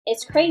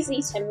it's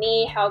crazy to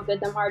me how good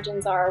the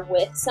margins are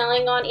with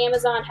selling on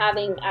Amazon,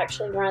 having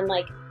actually run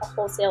like a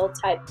wholesale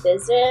type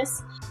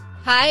business.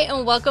 Hi,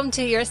 and welcome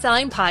to Your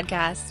Selling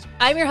Podcast.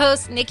 I'm your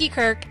host, Nikki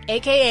Kirk,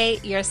 aka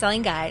Your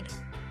Selling Guide.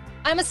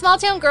 I'm a small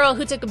town girl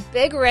who took a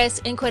big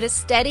risk and quit a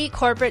steady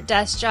corporate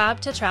desk job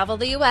to travel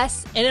the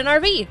US in an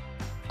RV.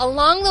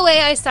 Along the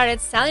way, I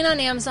started selling on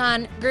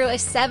Amazon, grew a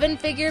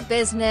 7-figure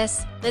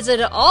business,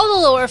 visited all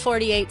the lower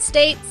 48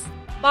 states,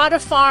 bought a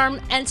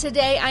farm, and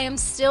today I am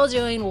still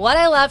doing what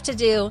I love to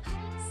do,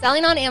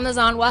 selling on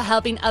Amazon while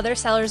helping other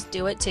sellers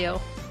do it too.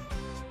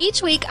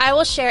 Each week, I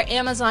will share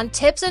Amazon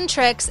tips and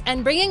tricks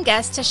and bring in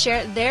guests to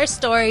share their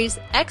stories,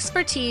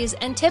 expertise,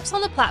 and tips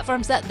on the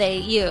platforms that they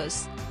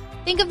use.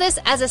 Think of this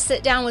as a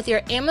sit down with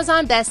your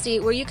Amazon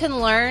bestie where you can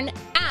learn,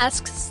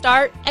 ask,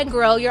 start, and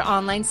grow your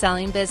online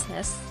selling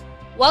business.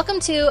 Welcome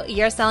to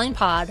Your Selling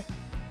Pod.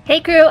 Hey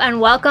crew, and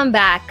welcome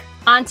back.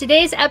 On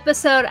today's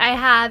episode, I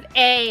have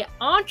an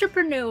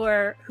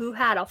entrepreneur who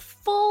had a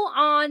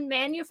full-on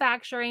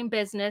manufacturing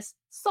business,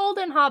 sold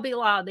in Hobby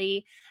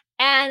Lobby,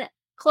 and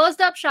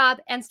closed up shop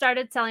and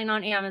started selling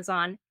on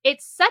Amazon.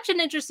 It's such an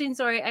interesting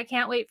story. I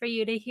can't wait for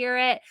you to hear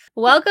it.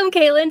 Welcome,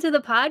 Caitlin, to the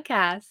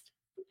podcast.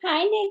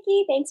 Hi,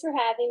 Nikki. Thanks for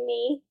having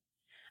me.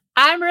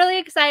 I'm really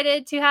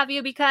excited to have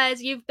you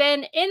because you've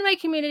been in my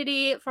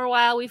community for a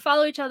while. We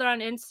follow each other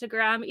on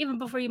Instagram, even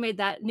before you made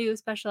that new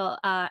special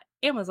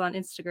Amazon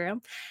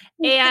Instagram.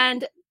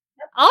 And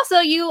also,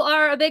 you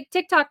are a big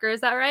TikToker.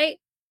 Is that right?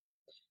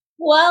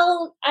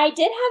 Well, I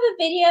did have a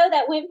video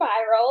that went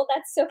viral.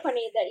 That's so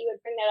funny that you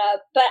would bring that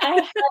up. But I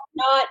have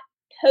not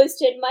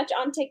posted much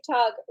on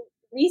TikTok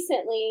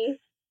recently.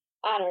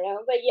 I don't know,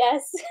 but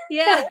yes.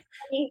 Yeah.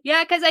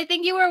 Yeah, because I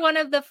think you were one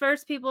of the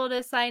first people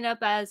to sign up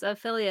as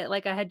affiliate.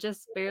 Like I had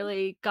just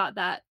barely got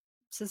that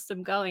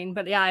system going.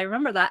 But yeah, I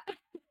remember that.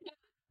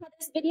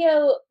 This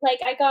video, like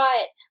I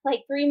got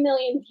like 3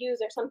 million views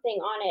or something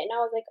on it, and I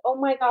was like, "Oh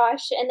my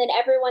gosh." And then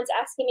everyone's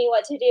asking me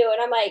what to do,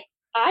 and I'm like,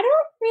 "I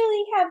don't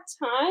really have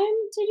time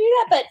to do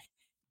that, but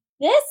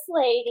this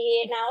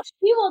lady now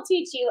she will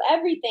teach you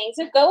everything.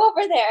 So go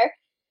over there."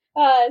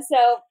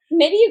 So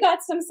maybe you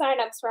got some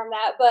signups from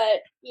that,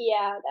 but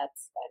yeah,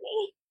 that's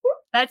funny.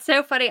 That's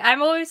so funny.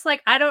 I'm always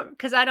like,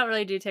 because I don't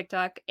really do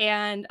TikTok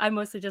and I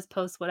mostly just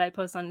post what I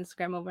post on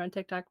Instagram over on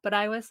TikTok. But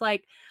I was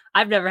like,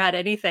 I've never had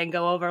anything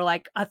go over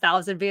like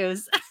 1,000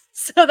 views.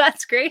 So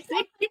that's crazy.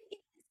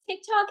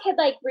 TikTok had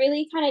like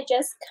really kind of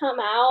just come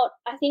out.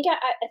 I think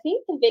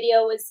the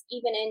video was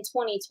even in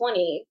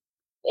 2020.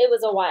 It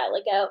was a while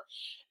ago,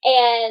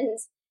 and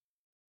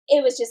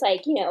it was just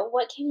like,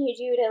 what can you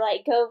do to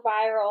like go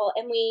viral?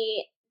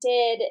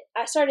 And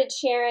I started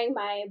sharing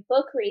my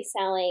book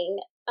reselling,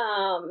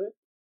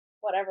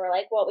 whatever,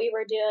 like what we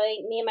were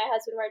doing, me and my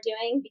husband were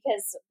doing,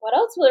 because what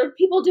else were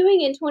people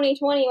doing in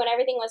 2020 when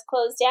everything was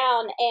closed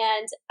down?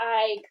 And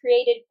I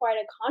created quite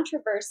a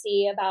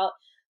controversy about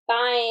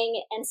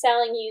buying and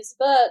selling used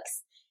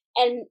books.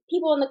 And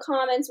people in the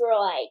comments were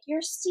like,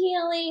 "You're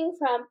stealing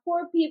from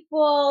poor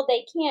people.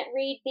 They can't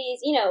read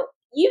these."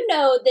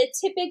 The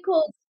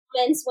typical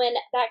moments when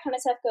that kind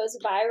of stuff goes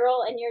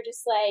viral, and you're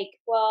just like,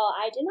 "Well,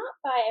 I did not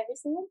buy every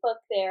single book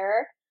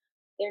there.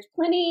 There's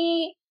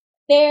plenty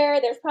there.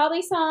 There's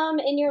probably some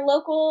in your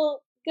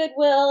local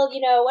Goodwill,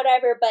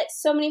 whatever." But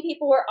so many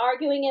people were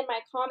arguing in my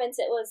comments.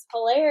 It was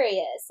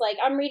hilarious. Like,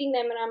 I'm reading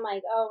them and I'm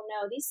like, "Oh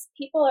no, these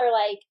people are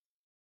like,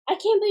 I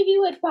can't believe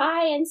you would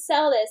buy and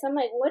sell this." I'm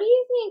like, "What do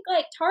you think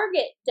like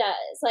Target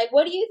does? Like,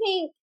 what do you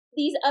think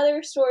these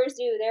other stores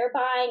do? They're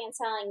buying and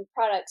selling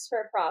products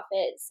for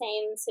profit.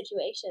 Same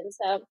situation."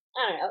 So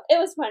I don't know. It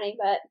was funny,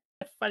 but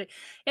Funny.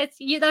 It's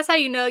you. That's how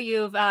you know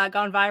you've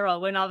gone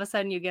viral when all of a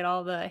sudden you get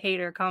all the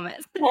hater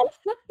comments.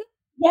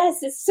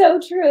 yes, it's so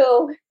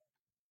true.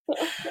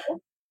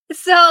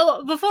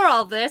 So before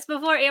all this,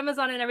 before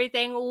Amazon and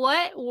everything,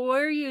 what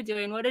were you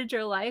doing? What did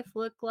your life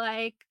look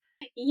like?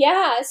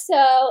 Yeah,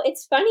 so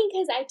it's funny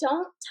because I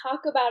don't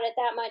talk about it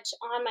that much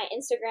on my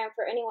Instagram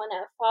for anyone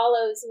that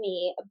follows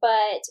me.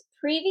 But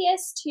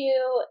previous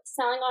to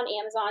selling on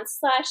Amazon,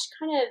 slash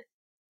kind of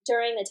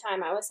during the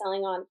time I was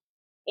selling on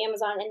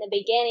Amazon in the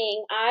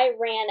beginning, I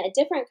ran a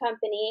different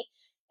company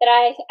that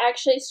I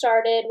actually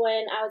started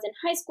when I was in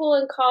high school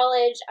and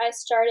college. I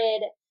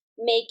started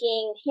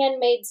making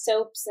handmade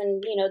soaps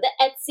and, the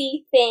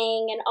Etsy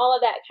thing and all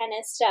of that kind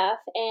of stuff.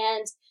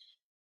 And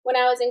when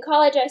I was in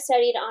college, I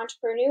studied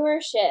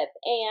entrepreneurship,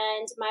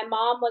 and my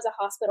mom was a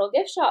hospital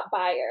gift shop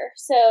buyer.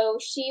 So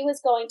she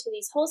was going to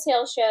these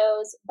wholesale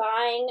shows,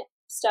 buying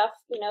stuff,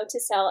 to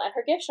sell at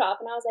her gift shop.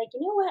 And I was like, you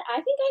know what?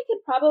 I think I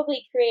could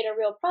probably create a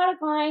real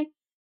product line,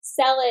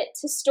 sell it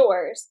to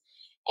stores.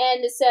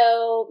 And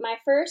so my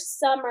first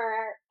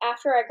summer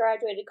after I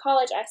graduated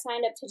college, I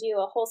signed up to do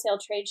a wholesale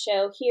trade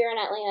show here in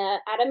Atlanta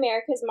at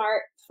America's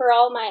Mart for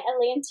all my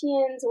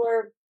Atlanteans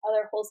or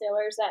other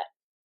wholesalers that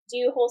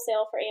do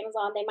wholesale for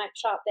Amazon. They might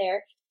shop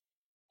there.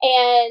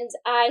 And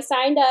I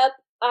signed up.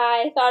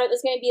 I thought it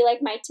was going to be like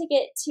my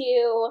ticket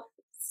to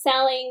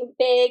selling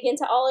big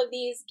into all of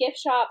these gift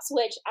shops,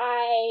 which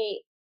I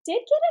did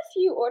get a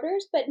few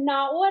orders, but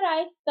not what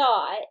I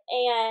thought,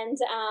 and,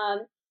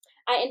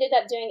 I ended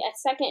up doing a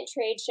second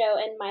trade show,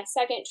 and my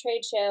second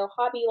trade show,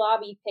 Hobby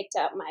Lobby picked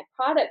up my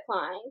product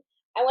line.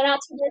 I went out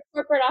to their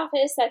corporate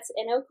office that's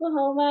in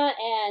Oklahoma,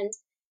 and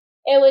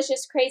it was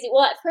just crazy.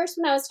 Well, at first,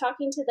 when I was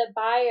talking to the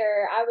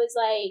buyer, I was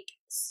like,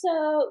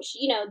 so,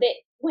 that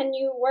when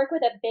you work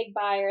with a big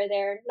buyer,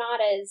 they're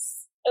not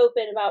as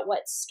open about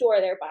what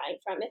store they're buying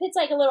from. If it's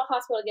like a little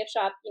hospital gift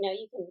shop,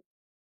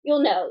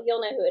 you'll know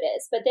who it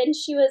is. But then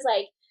she was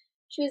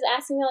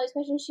asking me all these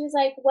questions. She was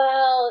like,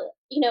 well,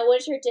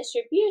 what's your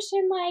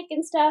distribution like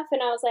and stuff?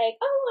 And I was like,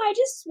 oh, I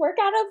just work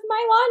out of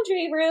my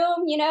laundry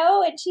room.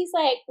 And she's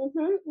like,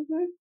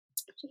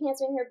 She hands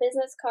me her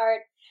business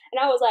card, and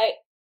I was like,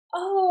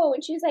 "Oh,"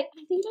 and she was like,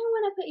 "I think I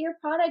wanna put your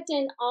product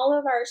in all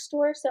of our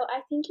stores, so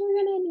I think you're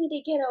gonna need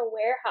to get a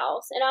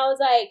warehouse." And I was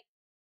like,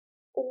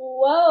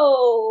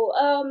 "Whoa."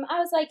 I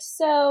was like,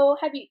 "So,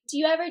 do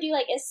you ever do,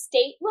 like, a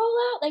state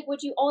rollout? Like,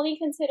 would you only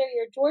consider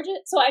your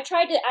Georgia?" So I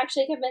tried to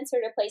actually convince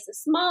her to place a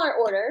smaller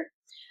order.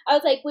 I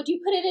was like, "Would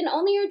you put it in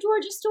only your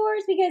Georgia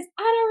stores? Because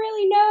I don't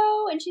really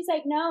know." And she's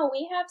like, "No,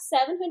 we have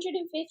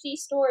 750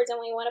 stores, and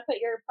we wanna put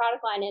your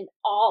product line in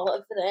all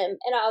of them."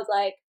 And I was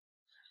like,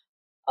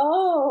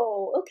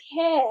 "Oh,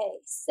 okay."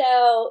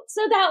 So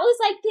that was,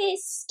 like, the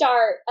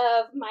start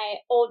of my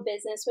old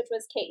business, which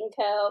was Kate& and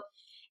Co.,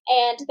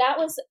 and that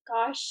was,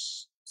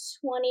 gosh,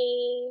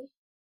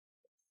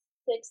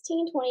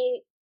 2016,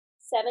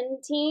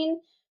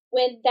 2017,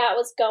 when that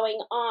was going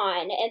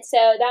on, and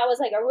so that was,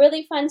 like, a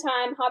really fun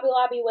time. Hobby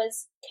Lobby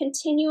was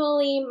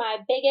continually my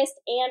biggest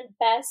and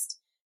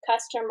best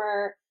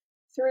customer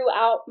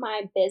throughout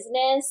my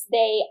business.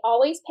 They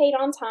always paid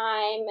on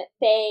time.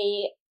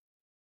 They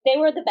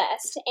were the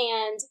best,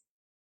 and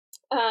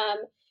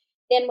um,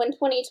 then when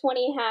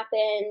 2020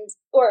 happened,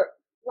 or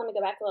let me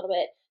go back a little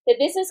bit, the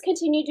business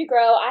continued to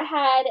grow. I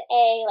had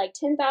a like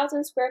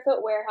 10,000 square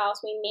foot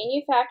warehouse. We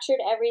manufactured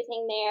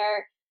everything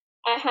there.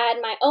 I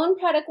had my own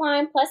product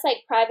line plus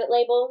like private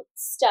label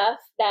stuff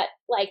that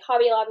like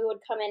Hobby Lobby would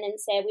come in and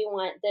say, we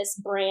want this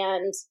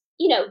brand,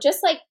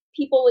 just like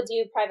people would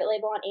do private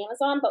label on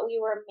Amazon, but we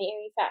were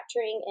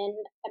manufacturing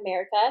in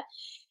America.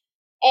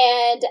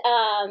 And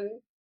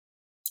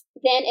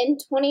then in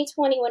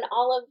 2020, when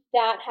all of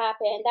that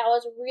happened, that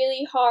was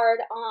really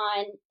hard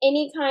on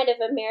any kind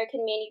of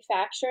American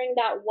manufacturing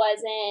that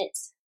wasn't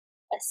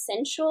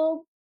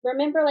essential.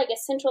 Remember, like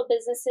essential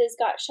businesses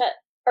got shut,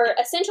 or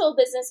essential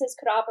businesses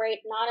could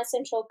operate, non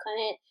essential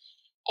couldn't.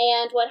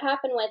 And what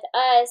happened with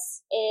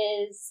us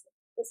is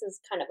this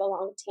is kind of a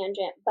long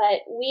tangent,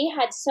 but we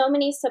had so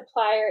many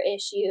supplier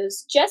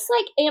issues, just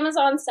like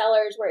Amazon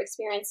sellers were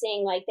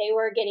experiencing, like they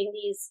were getting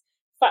these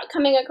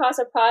coming across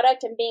a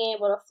product and being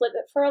able to flip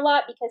it for a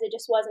lot because it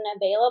just wasn't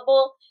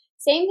available.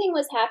 Same thing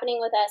was happening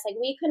with us. Like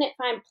we couldn't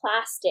find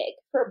plastic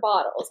for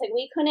bottles. Like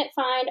we couldn't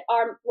find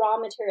our raw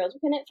materials. We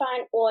couldn't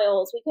find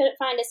oils. We couldn't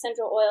find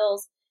essential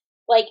oils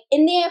like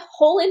in the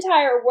whole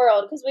entire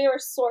world because we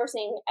were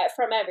sourcing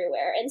from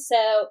everywhere. And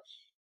so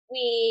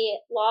we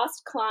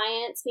lost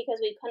clients because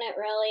we couldn't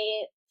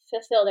really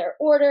fulfill their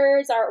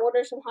orders. Our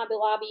orders from Hobby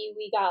Lobby,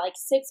 we got like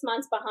 6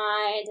 months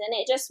behind, and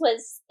it just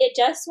was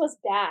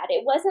bad.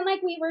 It wasn't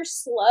like we were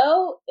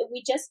slow.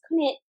 We just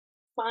couldn't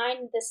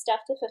find the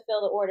stuff to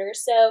fulfill the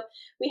orders. So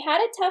we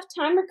had a tough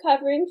time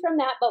recovering from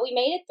that, but we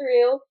made it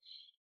through.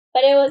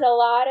 But it was a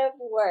lot of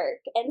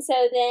work. And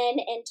so then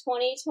in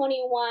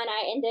 2021,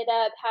 I ended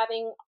up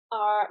having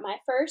my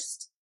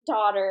first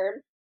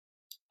daughter.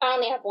 I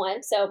only have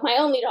one, so my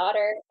only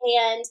daughter,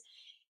 and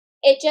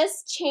it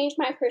just changed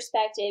my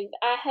perspective.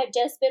 I had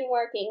just been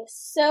working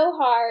so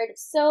hard,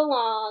 so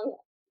long.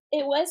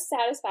 It was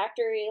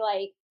satisfactory,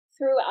 like,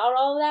 throughout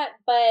all of that,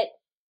 but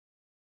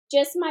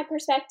just my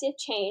perspective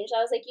changed.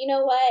 I was like, "You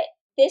know what?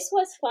 This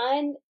was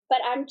fun, but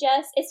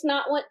it's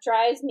not what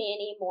drives me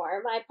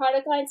anymore. My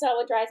product line's not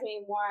what drives me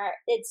anymore.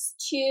 It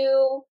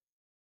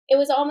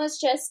was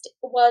almost just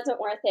wasn't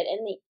worth it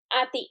in the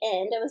at the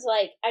end. It was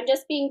like I'm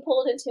just being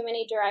pulled in too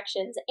many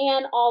directions,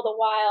 and all the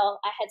while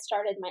I had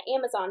started my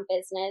Amazon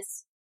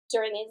business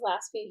during these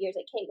last few years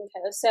at Kate&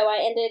 Co. So I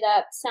ended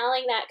up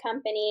selling that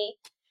company,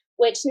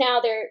 which now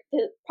the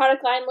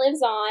product line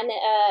lives on.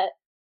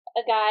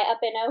 A guy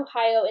up in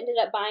Ohio ended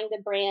up buying the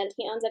brand.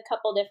 He owns a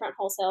couple different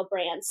wholesale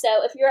brands.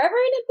 So if you're ever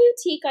in a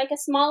boutique, like a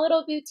small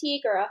little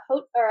boutique or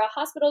or a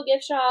hospital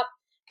gift shop,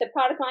 the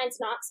product line's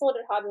not sold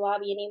at Hobby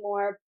Lobby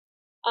anymore.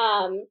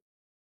 Um,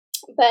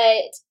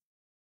 but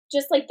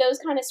just like those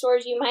kind of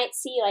stores, you might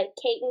see like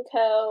Kate& and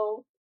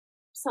Co.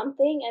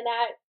 something, and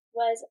that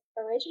was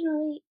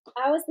originally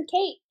I was the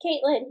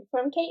Caitlin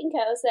from Kate& and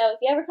Co. So if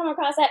you ever come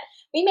across that,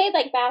 we made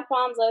like bath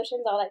bombs,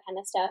 lotions, all that kind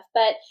of stuff.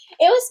 But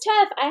it was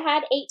tough. I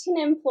had 18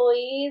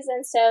 employees,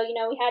 and so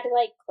we had to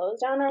like close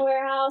down our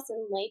warehouse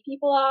and lay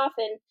people off,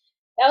 and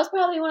that was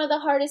probably one of the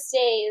hardest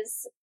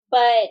days.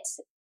 But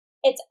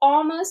it's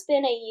almost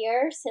been a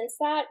year since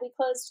that. We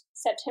closed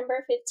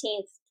September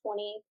 15th,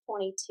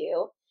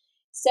 2022.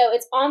 So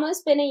it's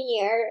almost been a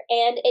year,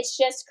 and it's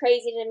just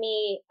crazy to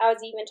me. I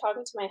was even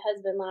talking to my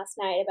husband last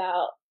night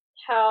about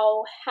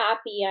how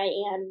happy I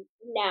am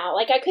now.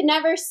 Like, I could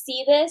never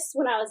see this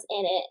when I was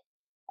in it,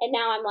 and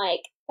now I'm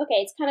like,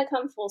 okay, it's kind of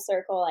come full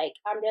circle. Like,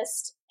 I'm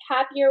just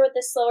happier with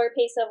the slower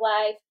pace of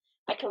life.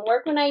 I can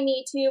work when I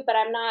need to, but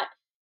I'm not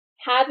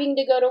having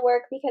to go to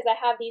work because I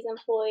have these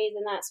employees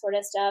and that sort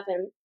of stuff.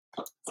 And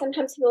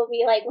sometimes people will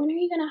be like, when are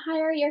you going to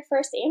hire your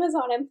first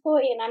Amazon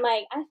employee? And I'm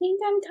like, I think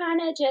I'm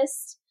kind of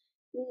just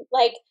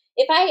like,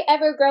 if I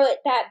ever grow it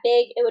that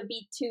big, it would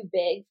be too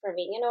big for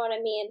me. You know what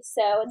I mean?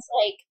 So it's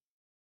like,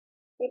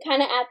 I'm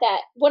kind of at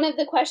that. One of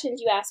the questions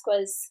you asked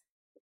was,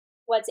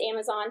 what's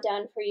Amazon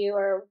done for you,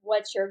 or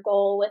what's your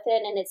goal with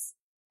it? And it's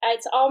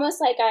almost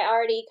like I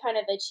already kind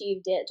of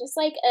achieved it. Just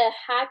like a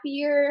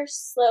happier,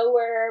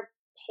 slower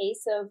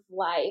pace of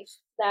life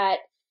that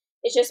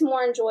is just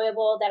more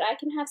enjoyable, that I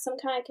can have some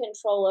kind of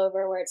control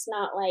over, where it's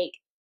not like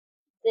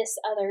this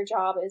other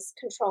job is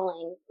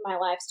controlling my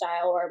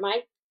lifestyle, or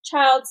my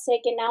child's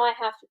sick and now I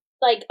have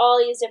like all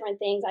these different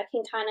things. I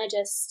can kind of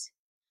just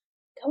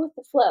go with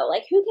the flow.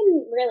 Like, who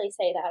can really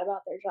say that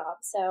about their job?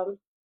 So,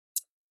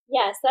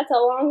 yes, that's a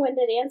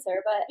long-winded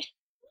answer, but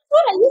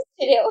what I used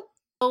to do.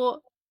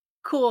 So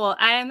cool.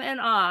 I am in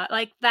awe.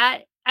 Like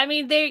that. I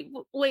mean,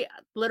 wait,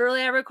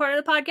 literally, I recorded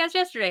a podcast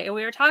yesterday and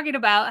we were talking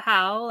about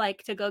how, like,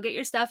 to go get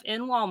your stuff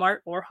in Walmart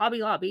or Hobby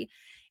Lobby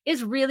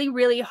is really,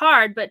 really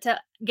hard, but to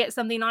get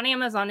something on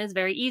Amazon is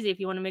very easy if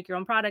you want to make your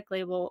own product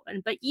label.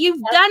 But you've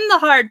Yep. done the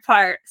hard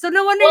part. So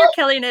no wonder you're Well,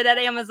 killing it at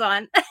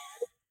Amazon.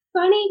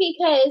 funny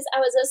because I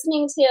was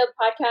listening to a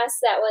podcast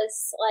that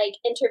was like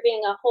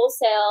interviewing a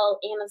wholesale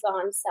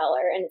Amazon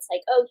seller, and it's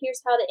like, oh,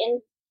 here's how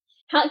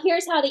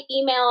to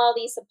email all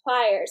these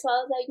suppliers. So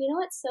I was like, you know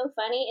what's so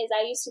funny is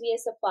I used to be a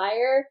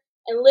supplier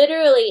and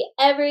literally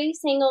every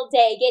single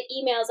day get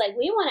emails like,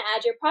 we want to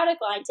add your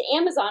product line to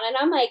Amazon. And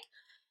I'm like,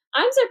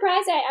 I'm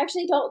surprised I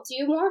actually don't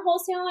do more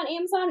wholesale on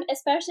Amazon,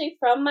 especially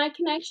from my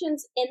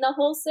connections in the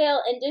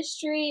wholesale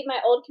industry, my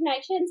old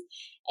connections.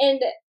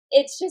 And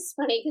it's just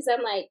funny because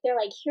I'm like, they're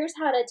like, here's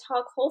how to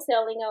talk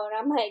wholesale lingo. And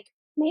I'm like,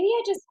 maybe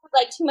I just have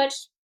like too much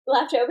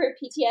leftover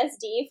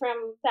PTSD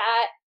from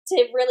that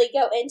to really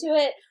go into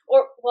it.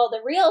 Or, well,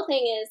 the real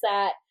thing is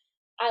that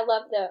I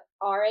love the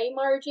RA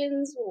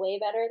margins way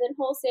better than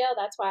wholesale.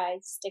 That's why I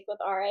stick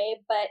with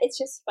RA. But it's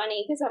just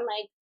funny because I'm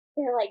like,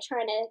 they're like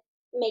trying to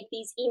make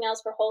these emails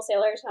for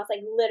wholesalers. And I was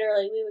like,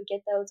 literally, we would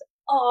get those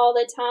all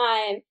the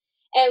time.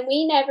 And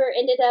we never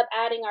ended up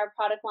adding our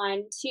product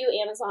line to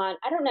Amazon.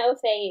 I don't know if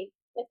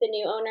the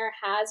new owner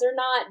has or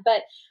not,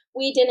 but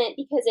we didn't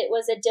because it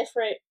was a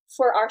different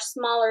for our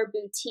smaller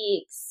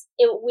boutiques.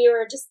 We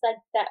were just like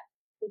that.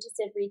 We just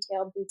did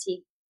retail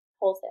boutique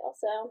wholesale.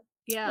 So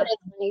it Yeah. is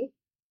funny.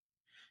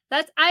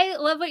 I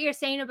love what you're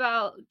saying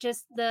about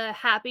just the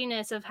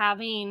happiness of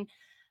having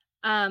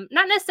not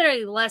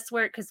necessarily less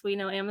work, because we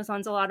know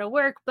Amazon's a lot of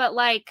work, but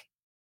like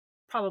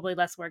probably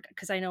less work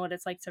because I know what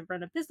it's like to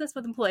run a business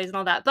with employees and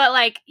all that. But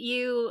like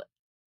you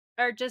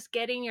are just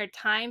getting your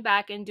time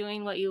back and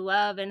doing what you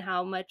love, and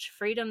how much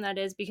freedom that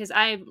is. Because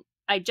I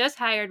just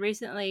hired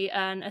recently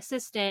an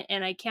assistant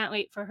and I can't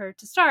wait for her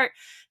to start,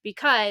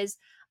 because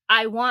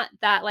I want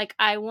that. Like,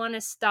 I want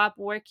to stop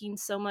working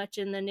so much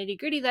in the nitty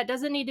gritty that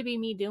doesn't need to be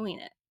me doing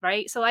it.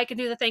 Right. So I can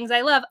do the things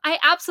I love. I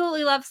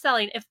absolutely love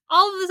selling. If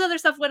all of this other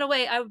stuff went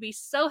away, I would be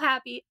so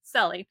happy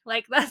selling.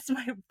 Like, that's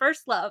my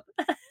first love.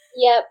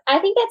 Yep. I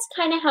think that's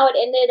kind of how it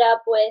ended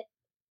up with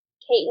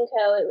Kate and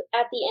Co.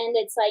 At the end,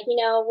 it's like,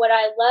 what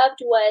I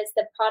loved was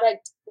the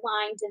product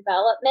line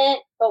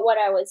development, but what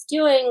I was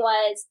doing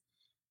was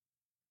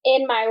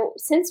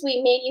since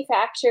we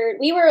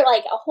were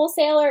like a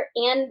wholesaler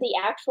and the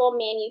actual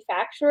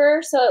manufacturer.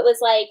 So it was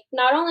like,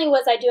 not only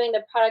was I doing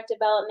the product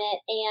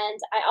development, and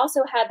I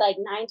also had like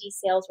 90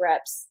 sales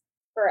reps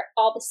for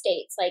all the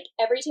states, like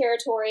every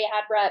territory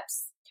had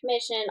reps,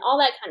 commission, all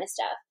that kind of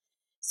stuff.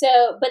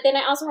 So, but then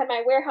I also had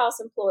my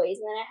warehouse employees,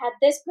 and then I had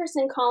this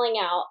person calling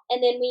out,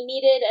 and then we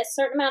needed a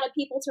certain amount of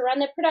people to run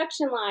the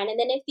production line. And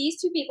then if these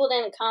two people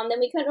didn't come, then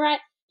we couldn't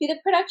do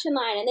the production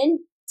line, and then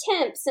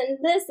temps and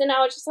this. And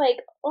I was just like,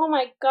 oh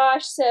my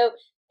gosh. So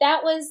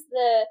that was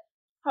the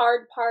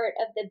hard part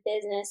of the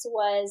business,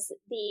 was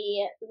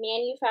the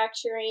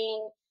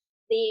manufacturing,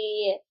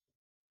 the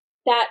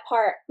that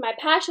part. My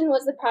passion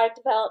was the product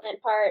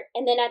development part.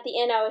 And then at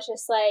the end, I was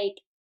just like,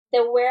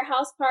 the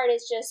warehouse part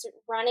is just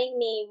running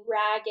me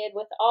ragged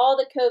with all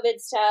the COVID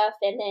stuff.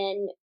 And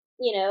then,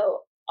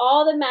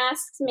 all the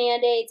masks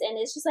mandates. And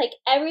it's just like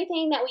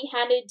everything that we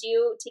had to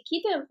do to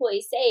keep the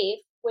employees safe,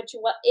 which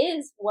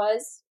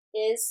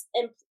is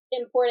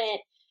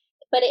important.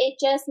 But it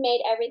just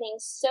made everything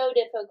so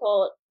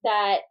difficult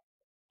that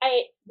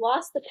I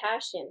lost the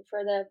passion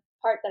for the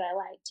part that I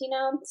liked.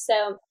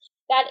 So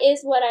that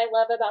is what I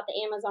love about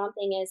the Amazon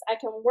thing, is I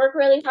can work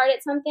really hard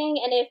at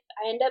something, and if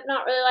I end up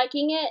not really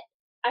liking it,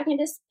 I can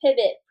just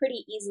pivot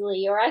pretty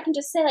easily, or I can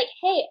just say like,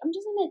 "Hey, I'm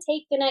just going to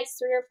take the next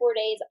 3 or 4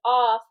 days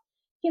off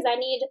because I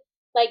need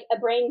like a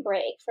brain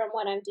break from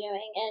what I'm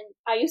doing." And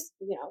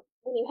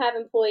when you have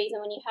employees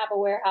and when you have a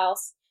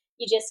warehouse,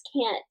 you just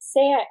can't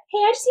say,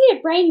 "Hey, I just need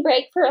a brain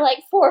break for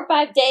like 4 or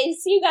 5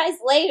 days. See you guys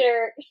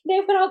later." They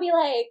would all be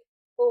like,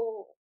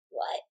 oh,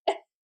 what?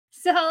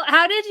 So,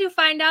 how did you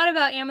find out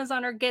about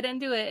Amazon or get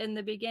into it in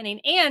the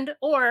beginning? And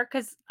or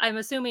because I'm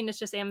assuming it's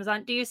just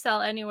Amazon, do you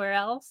sell anywhere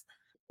else?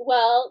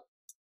 Well,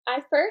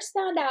 I first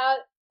found out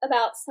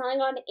about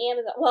selling on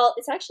Amazon. Well,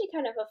 it's actually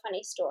kind of a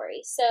funny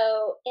story.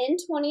 So in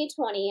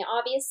 2020,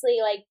 obviously,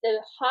 like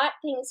the hot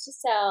things to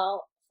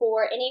sell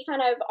for any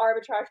kind of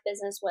arbitrage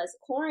business was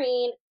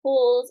chlorine,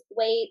 pools,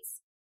 weights,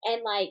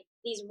 and like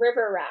these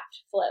river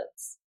raft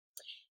floats.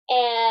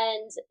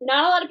 And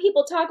not a lot of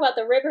people talk about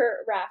the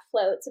river raft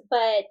floats,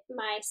 but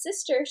my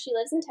sister, she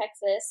lives in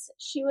Texas.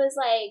 She was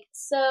like,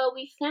 "So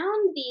we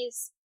found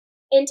these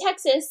in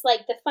Texas.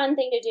 Like the fun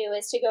thing to do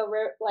is to go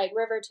like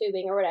river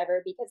tubing or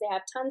whatever because they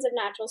have tons of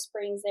natural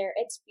springs there.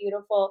 It's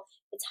beautiful.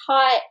 It's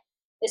hot.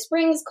 The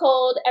spring's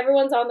cold.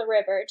 Everyone's on the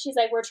river." And she's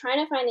like, "We're trying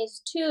to find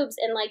these tubes,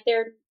 and like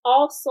they're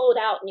all sold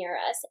out near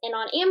us. And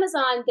on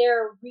Amazon,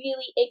 they're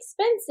really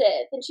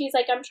expensive." And she's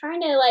like, "I'm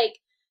trying to like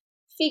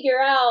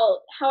figure out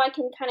how I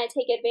can kind of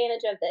take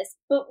advantage of this,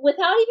 but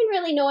without even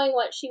really knowing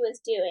what she was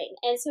doing."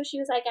 And so she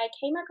was like, "I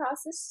came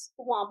across this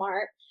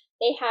Walmart.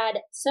 They had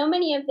so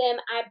many of them.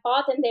 I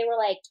bought them. They were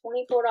like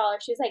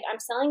 $24." She was like, "I'm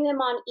selling them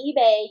on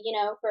eBay,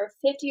 for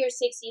 $50 or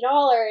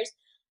 $60.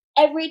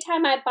 Every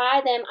time I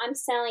buy them, I'm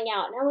selling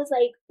out." And I was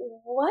like,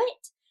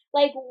 "What?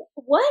 Like,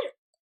 what?"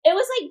 It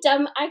was like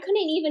dumb. I couldn't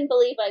even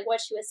believe like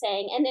what she was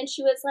saying. And then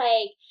she was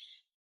like,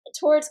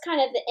 towards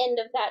kind of the end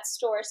of that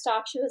store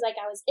stock, she was like,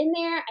 "I was in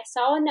there, I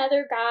saw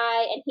another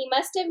guy, and he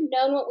must have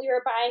known what we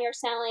were buying or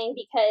selling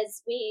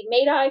because we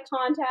made eye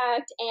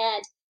contact,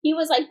 and he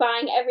was like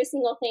buying every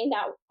single thing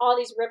that all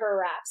these river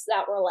rafts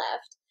that were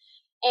left."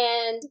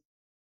 And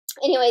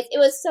anyways, it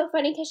was so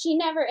funny because she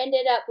never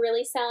ended up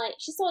really selling.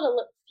 She sold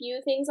a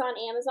few things on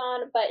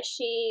Amazon, but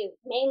she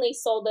mainly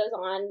sold those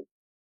on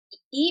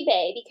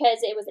eBay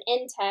because it was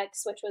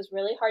Intex, which was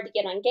really hard to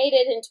get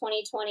ungated in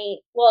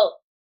 2020.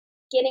 Well,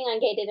 getting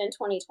ungated in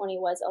 2020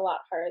 was a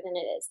lot harder than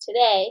it is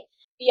today.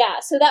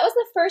 Yeah, so that was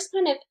the first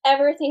kind of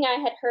ever thing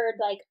I had heard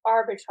like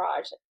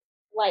arbitrage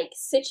like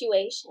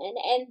situation.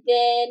 And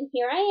then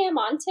here I am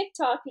on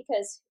TikTok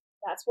because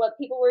that's what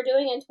people were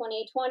doing in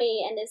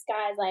 2020. And this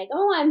guy's like,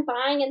 "Oh, I'm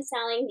buying and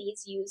selling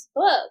these used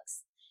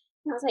books."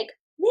 And I was like,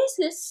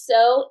 "This is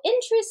so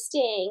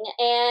interesting."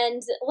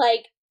 And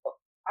like,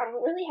 I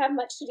don't really have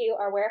much to do.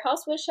 Our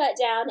warehouse was shut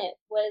down. It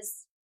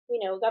was,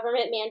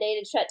 government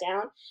mandated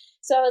shutdown.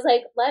 So I was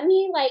like, let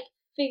me like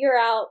figure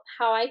out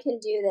how I can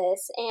do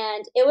this.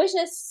 And it was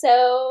just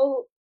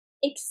so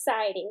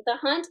exciting. The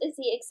hunt is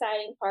the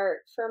exciting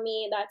part for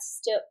me.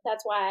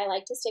 That's why I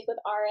like to stick with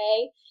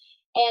RA.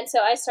 And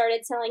so I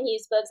started selling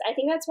used books. I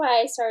think that's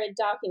why I started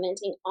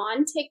documenting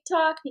on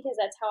TikTok because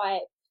that's how I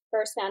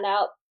first found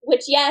out.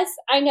 Which, yes,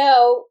 I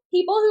know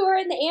people who are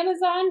in the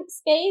Amazon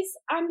space,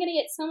 I'm going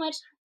to get so much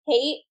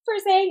hate for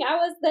saying I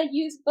was the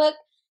used book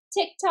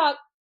TikTok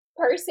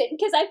person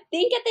because I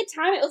think at the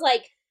time it was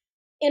like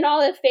in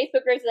all the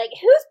Facebook groups, like,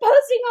 "Who's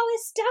posting all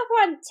this stuff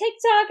on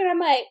TikTok?" And I'm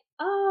like,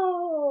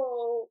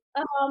 "Oh,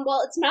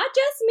 well, it's not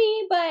just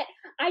me, but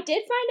I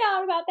did find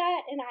out about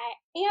that, and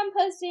I am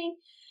posting."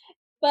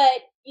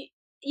 But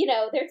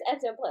there's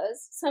ebbs and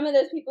flows. Some of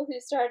those people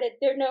who started,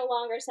 they're no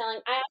longer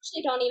selling. I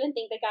actually don't even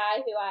think the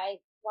guy who I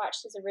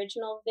watched his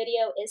original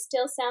video is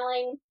still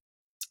selling,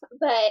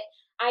 but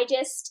I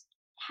just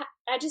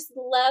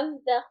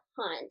love the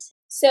hunt.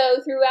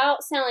 So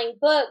throughout selling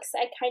books,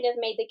 I kind of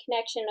made the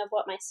connection of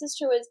what my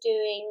sister was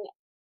doing,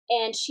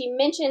 and she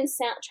mentioned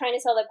trying to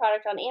sell the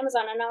product on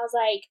Amazon, and I was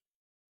like,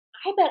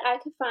 I bet I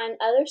could find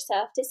other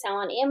stuff to sell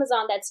on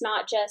Amazon that's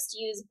not just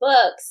used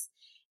books.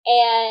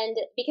 And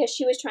because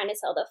she was trying to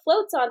sell the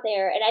floats on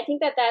there, and I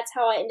think that that's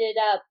how I ended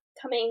up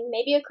coming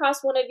maybe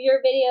across one of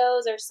your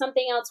videos or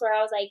something else where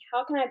I was like,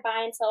 how can I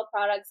buy and sell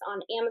products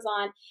on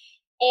Amazon?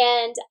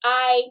 And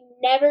I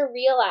never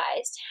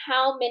realized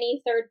how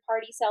many third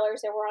party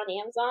sellers there were on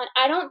Amazon.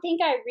 I don't think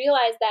I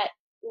realized that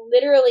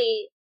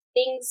literally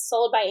things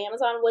sold by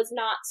Amazon was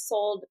not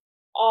sold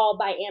all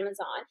by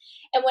Amazon.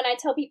 And when I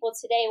tell people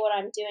today what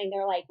I'm doing,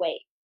 they're like,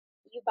 "Wait,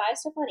 you buy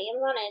stuff on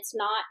Amazon and it's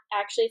not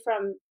actually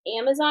from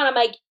Amazon?" I'm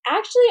like,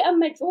 "Actually, a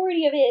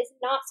majority of it is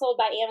not sold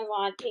by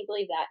Amazon. Can you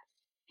believe that?"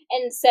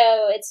 And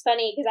so it's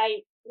funny because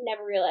I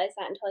never realized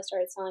that until I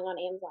started selling on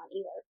Amazon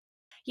either.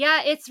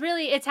 Yeah,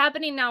 it's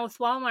happening now with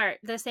Walmart,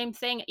 the same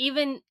thing.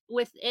 Even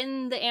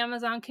within the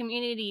Amazon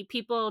community,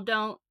 people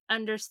don't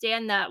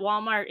understand that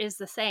Walmart is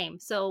the same.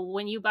 So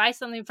when you buy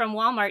something from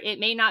Walmart, it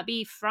may not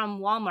be from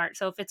Walmart.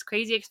 So if it's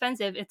crazy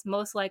expensive, it's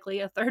most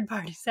likely a third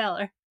party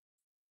seller.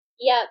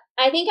 Yep.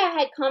 I think I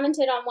had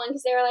commented on one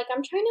because they were like,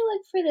 "I'm trying to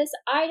look for this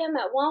item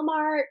at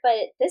Walmart,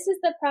 but this is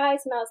the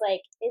price." And I was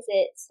like, "Is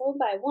it sold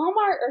by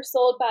Walmart or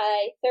sold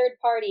by third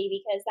party?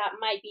 Because that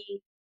might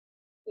be,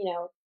 you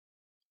know,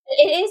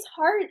 it is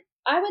hard."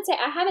 I would say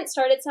I haven't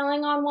started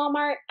selling on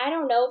Walmart. I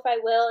don't know if I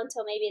will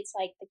until maybe it's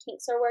like the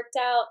kinks are worked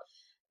out.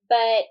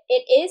 But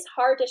it is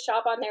hard to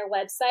shop on their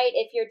website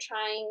if you're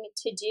trying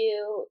to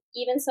do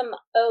even some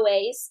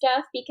OA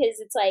stuff because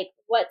it's like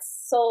what's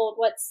sold,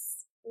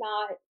 what's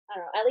not. I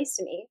don't know, at least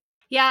to me.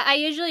 Yeah, I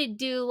usually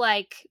do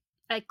like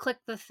I click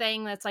the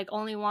thing that's like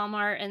only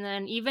Walmart, and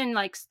then even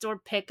like store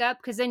pickup,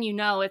 because then you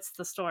know it's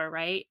the store,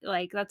 right?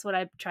 Like that's what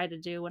I try to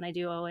do when I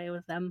do OA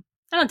with them.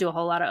 I don't do a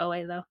whole lot of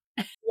OA though.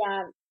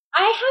 Yeah.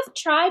 I have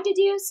tried to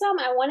do some,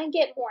 I wanna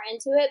get more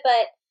into it,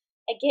 but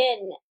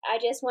again, I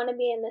just wanna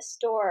be in the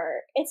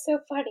store. It's so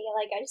funny,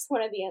 like, I just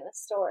wanna be in the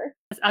store.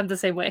 I'm the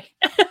same way.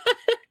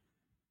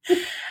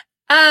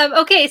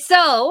 Okay,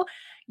 so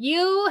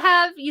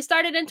you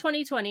started in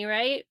 2020,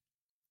 right?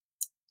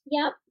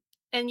 Yep.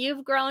 And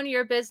you've grown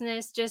your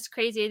business just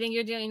crazy. I think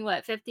you're doing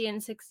what, 50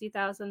 and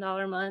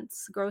 $60,000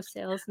 months gross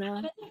sales now.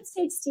 I think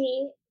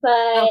 60,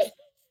 but Okay.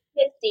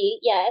 50,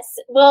 yes.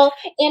 Well,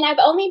 and I've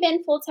only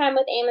been full-time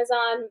with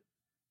Amazon.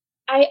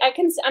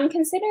 I'm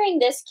considering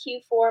this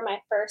Q4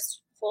 my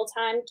first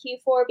full-time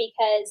Q4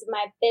 because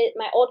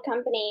my old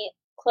company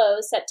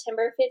closed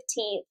September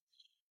 15th.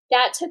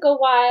 That took a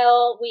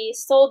while. We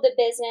sold the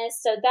business,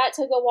 so that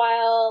took a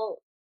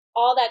while.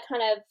 All that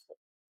kind of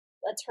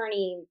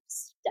attorney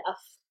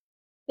stuff,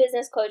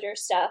 business closure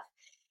stuff.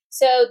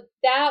 So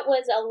that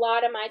was a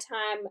lot of my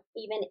time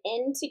even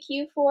into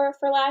Q4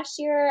 for last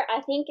year.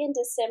 I think in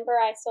December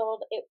I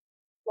sold it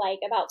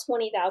like about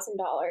 $20,000 and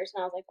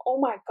I was like, "Oh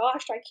my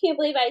gosh, I can't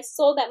believe I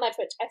sold that much,"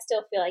 which I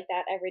still feel like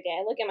that every day.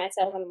 I look at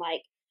myself and I'm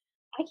like,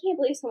 "I can't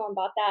believe someone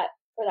bought that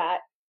for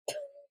that."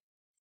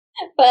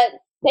 But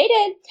they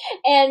did.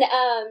 And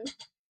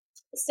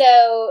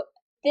so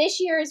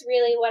this year is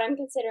really what I'm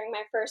considering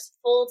my first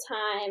full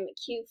time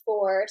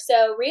Q4.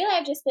 So really,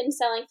 I've just been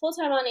selling full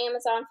time on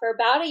Amazon for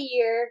about a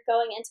year,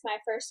 going into my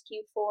first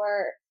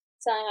Q4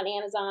 selling on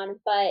Amazon.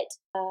 But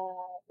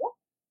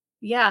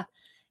Yeah.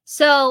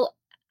 So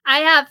I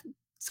have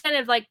kind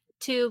of like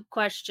two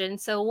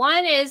questions. So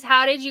one is,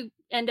 how did you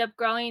end up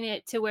growing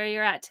it to where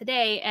you're at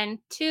today? And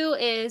two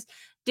is,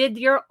 did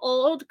your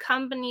old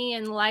company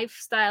and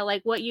lifestyle,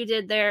 like what you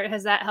did there,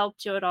 has that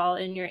helped you at all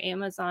in your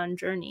Amazon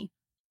journey?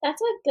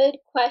 that's a good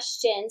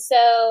question. So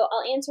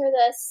I'll answer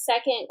the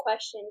second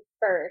question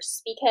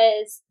first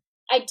because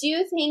I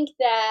do think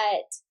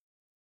that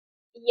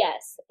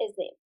yes, is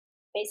the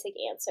basic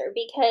answer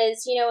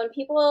because, when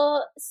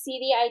people see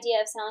the idea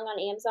of selling on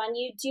Amazon,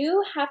 you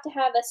do have to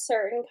have a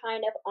certain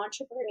kind of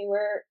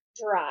entrepreneur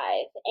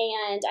drive.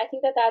 And I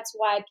think that that's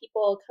why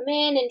people come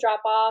in and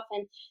drop off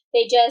and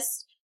they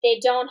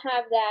don't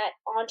have that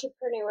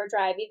entrepreneur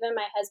drive. Even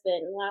my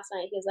husband last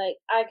night, he was like,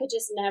 I could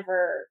just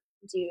never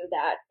do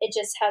that. It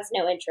just has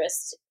no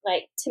interest.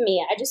 Like to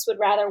me, I just would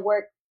rather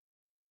work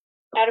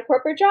at a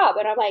corporate job.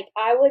 And I'm like,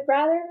 I would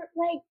rather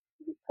like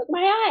poke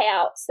my eye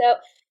out.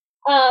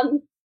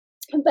 Um,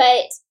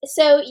 but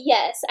so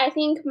yes, I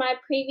think my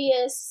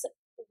previous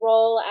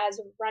role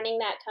as running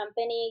that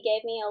company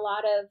gave me a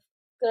lot of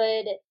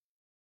good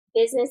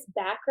business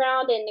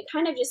background and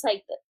kind of just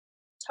like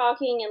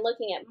talking and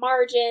looking at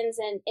margins.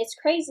 And it's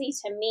crazy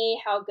to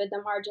me how good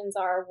the margins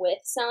are with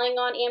selling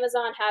on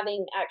Amazon,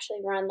 having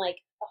actually run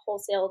like a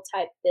wholesale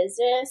type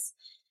business.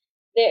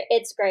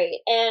 It's great.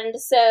 And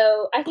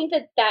so I think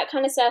that that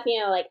kind of stuff,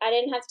 like I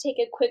didn't have to take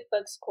a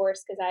QuickBooks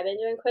course because I've been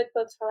doing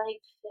QuickBooks for like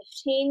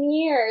 15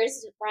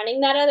 years, running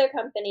that other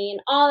company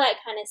and all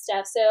that kind of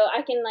stuff. So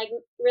I can like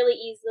really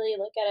easily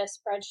look at a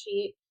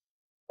spreadsheet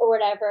or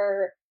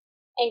whatever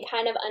and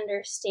kind of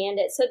understand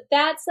it. So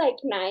that's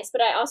like nice.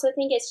 But I also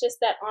think it's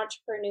just that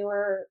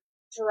entrepreneur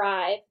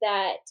drive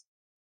that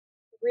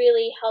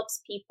really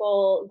helps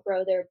people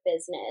grow their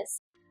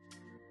business.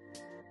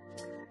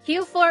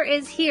 Q4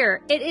 is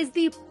here. It is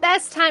the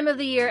best time of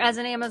the year as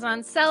an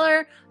Amazon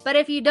seller, but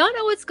if you don't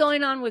know what's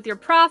going on with your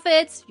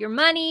profits, your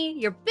money,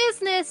 your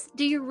business,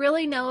 do you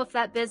really know if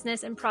that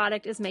business and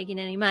product is making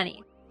any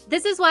money?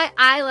 This is why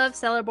I love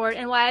Sellerboard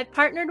and why I've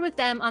partnered with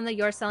them on the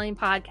Your Selling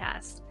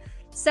podcast.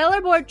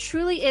 Sellerboard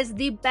truly is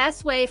the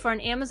best way for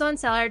an Amazon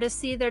seller to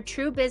see their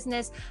true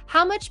business,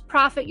 how much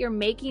profit you're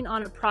making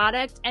on a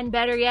product, and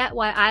better yet,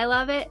 why I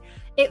love it,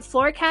 it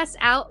forecasts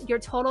out your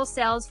total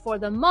sales for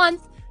the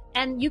month.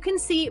 And you can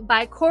see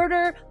by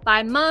quarter,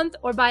 by month,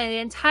 or by the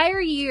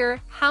entire year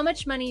how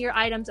much money your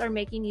items are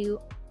making you.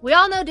 We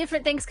all know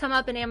different things come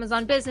up in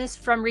Amazon business,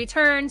 from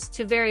returns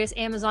to various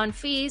Amazon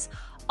fees.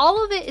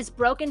 All of it is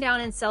broken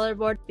down in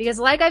Sellerboard because,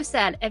 like I've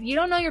said, if you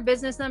don't know your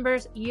business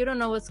numbers, you don't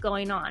know what's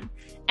going on.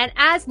 And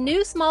as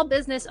new small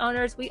business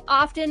owners,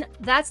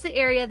 that's the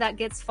area that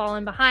gets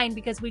fallen behind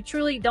because we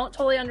truly don't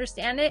totally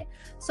understand it.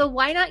 So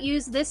why not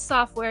use this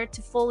software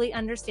to fully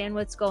understand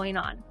what's going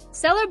on?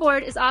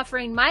 Sellerboard is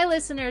offering my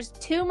listeners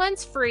 2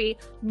 months free,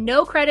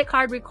 no credit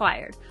card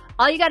required.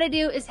 All you got to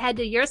do is head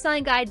to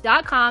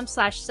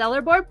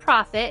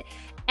yoursellingguide.com/sellerboardprofit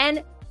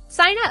and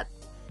sign up.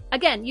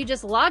 Again, you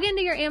just log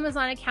into your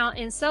Amazon account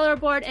in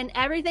Sellerboard and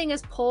everything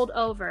is pulled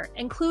over,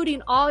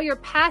 including all your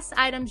past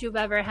items you've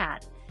ever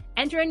had.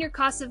 Enter in your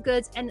cost of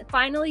goods, and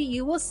finally,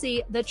 you will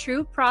see the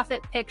true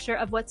profit picture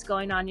of what's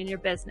going on in your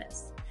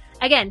business.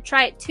 Again,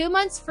 try it 2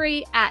 months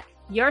free at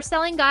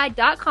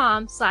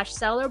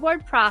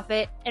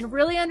yoursellingguide.com/sellerboardprofit and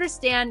really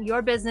understand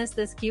your business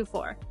this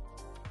Q4.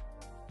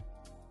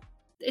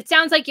 It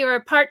sounds like you're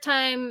a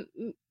part-time,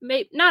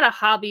 not a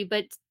hobby,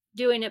 but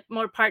doing it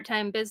more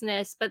part-time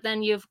business, but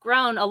then you've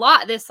grown a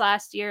lot this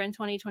last year in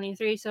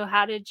 2023. So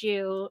how did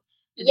you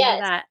do Yes.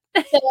 that?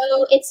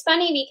 So it's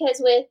funny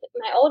because with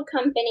my old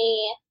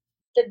company,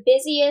 the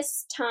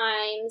busiest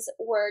times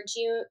were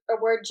June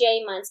or were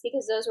J months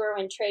because those were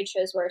when trade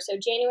shows were. So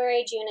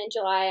January, June, and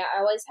July, I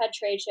always had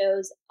trade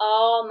shows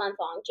all month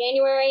long.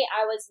 January,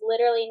 I was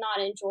literally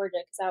not in Georgia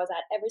because I was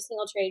at every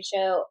single trade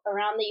show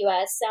around the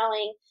US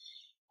selling.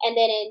 And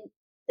then in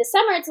the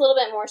summer, it's a little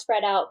bit more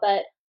spread out,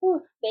 but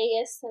whew,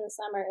 Vegas in the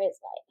summer is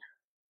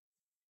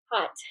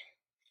like hot.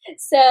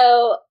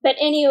 So, but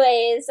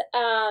anyways,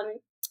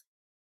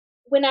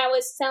 when I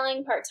was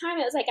selling part time,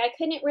 it was like I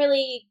couldn't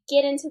really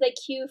get into the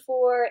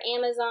Q4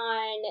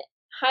 Amazon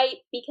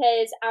hype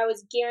because I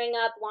was gearing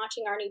up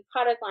launching our new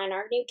product line.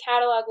 Our new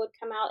catalog would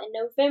come out in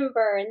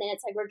November, and then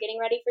it's like we're getting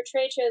ready for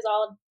trade shows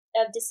all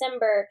of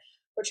December.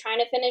 We're trying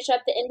to finish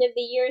up the end of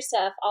the year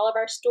stuff. All of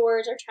our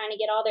stores are trying to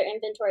get all their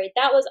inventory.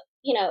 That was,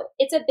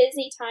 it's a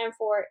busy time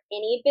for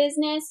any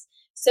business.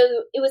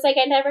 So it was like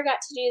I never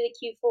got to do the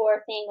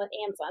Q4 thing with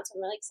Amazon. So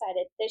I'm really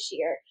excited this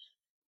year.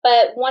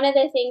 But one of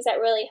the things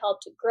that really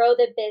helped grow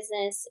the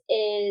business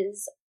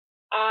is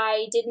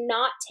I did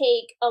not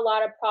take a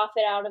lot of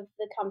profit out of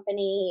the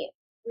company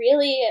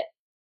really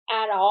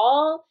at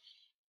all.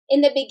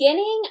 In the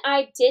beginning,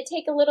 I did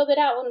take a little bit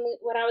out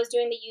when I was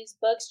doing the used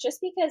books, just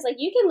because like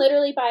you can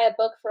literally buy a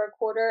book for a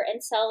quarter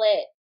and sell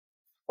it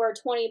for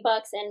 $20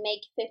 and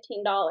make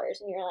 $15,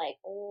 and you're like,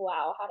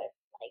 wow, how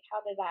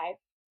did I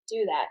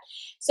do that?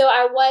 So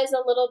I was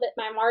a little bit,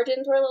 my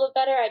margins were a little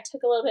better. I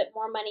took a little bit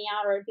more money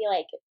out, or it'd be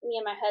like me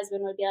and my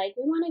husband would be like,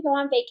 we want to go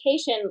on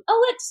vacation. Oh,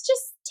 let's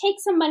just take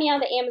some money out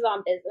of the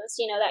Amazon business,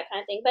 that kind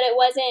of thing. But it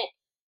wasn't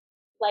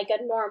like a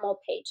normal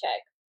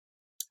paycheck.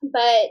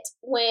 But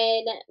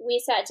when we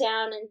sat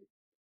down and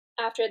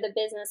after the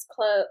business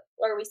closed,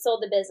 or we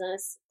sold the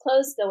business,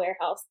 closed the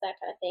warehouse,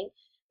 that kind of thing,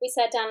 we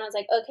sat down and I was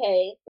like,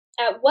 okay,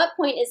 at what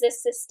point is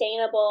this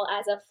sustainable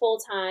as a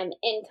full-time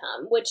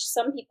income? Which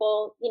some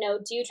people,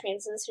 do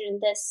transition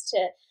this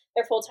to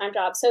their full-time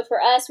job. So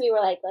for us, we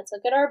were like, let's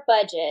look at our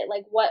budget.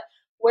 Like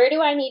where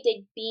do I need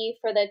to be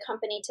for the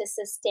company to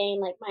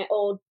sustain like my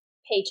old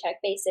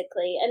paycheck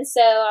basically? And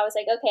so I was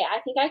like, okay,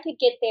 I think I could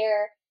get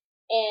there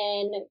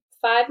in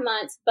 5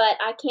 months, but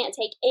I can't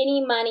take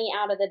any money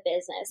out of the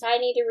business. I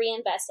need to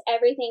reinvest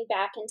everything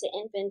back into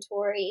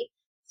inventory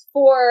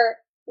for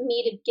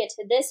me to get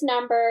to this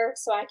number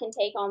so I can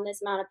take on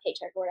this amount of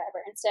paycheck or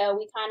whatever. And so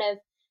we kind of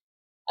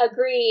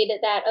agreed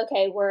that,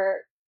 okay,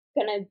 we're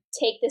going to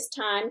take this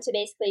time to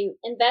basically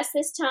invest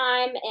this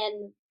time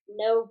and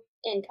no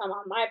income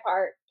on my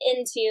part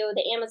into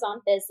the Amazon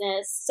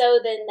business so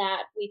then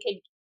that we could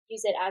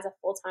use it as a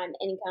full time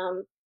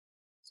income,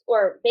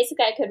 or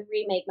basically I could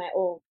remake my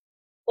old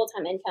full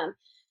time income.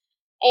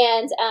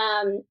 And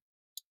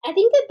I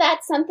think that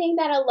that's something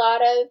that a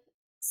lot of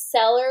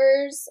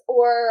sellers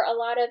or a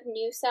lot of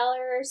new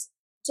sellers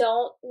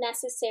don't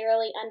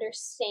necessarily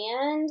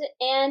understand.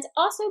 And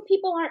also,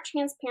 people aren't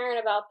transparent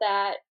about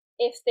that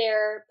if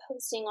they're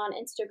posting on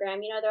Instagram.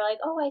 They're like,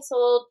 oh, I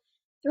sold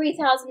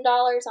 $3,000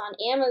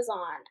 on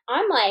Amazon.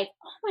 I'm like,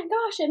 oh my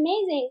gosh,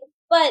 amazing.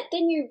 But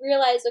then you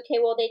realize,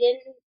 okay, well, they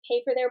didn't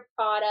pay for their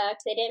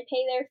product, they didn't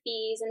pay their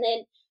fees, and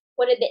then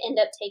what did they end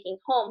up taking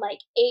home? Like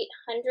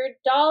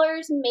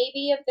 $800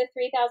 maybe of the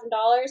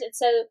 $3,000. And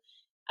so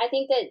I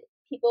think that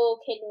people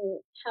can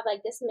have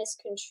like this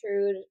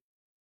misconstrued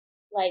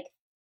like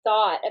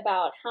thought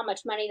about how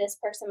much money this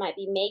person might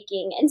be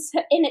making. And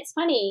it's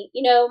funny,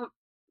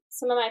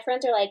 some of my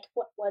friends are like,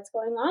 what's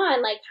going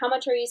on? Like, how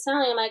much are you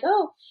selling? I'm like,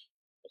 oh,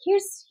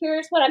 here's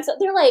what I'm selling.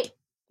 They're like,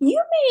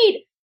 you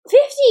made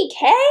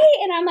 50K?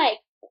 And I'm like,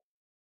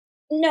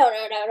 no,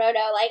 no, no, no,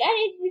 no. Like,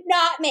 I did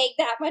not make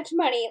that much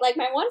money. Like,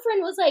 my one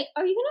friend was like,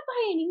 are you gonna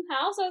buy a new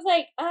house? I was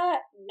like,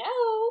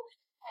 no.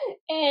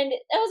 And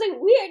I was like,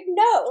 weird,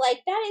 no.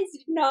 Like, that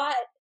is not,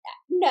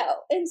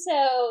 no. And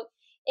so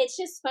it's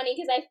just funny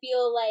because I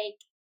feel like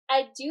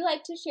I do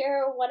like to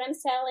share what I'm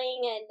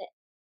selling and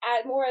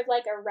add more of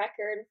like a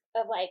record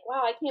of like,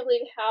 wow, I can't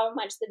believe how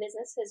much the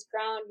business has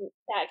grown,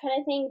 that kind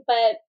of thing.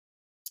 But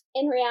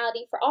in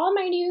reality, for all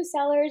my new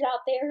sellers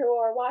out there who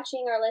are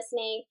watching or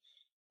listening,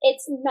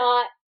 it's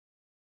not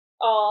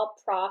all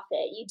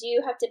profit. You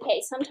do have to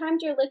pay.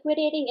 Sometimes you're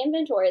liquidating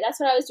inventory. That's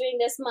what I was doing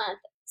this month.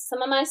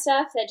 Some of my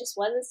stuff that just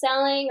wasn't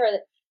selling,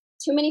 or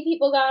too many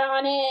people got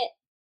on it,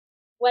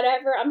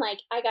 whatever. I'm like,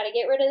 I got to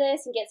get rid of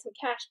this and get some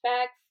cash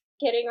back,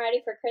 getting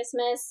ready for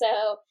Christmas.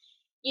 So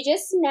you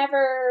just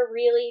never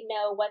really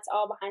know what's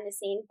all behind the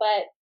scene.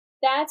 But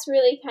that's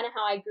really kind of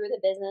how I grew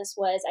the business.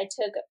 Was I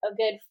took a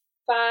good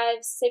 5-6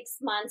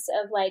 months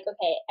of like,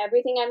 okay,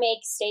 everything I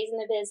make stays in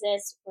the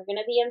business. We're going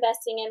to be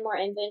investing in more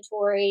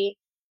inventory.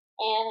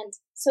 And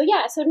so,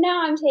 yeah, so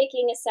now I'm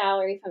taking a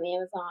salary from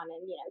Amazon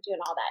and, doing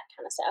all that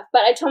kind of stuff.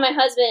 But I told my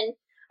husband,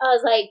 I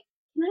was like,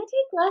 can I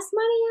take less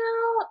money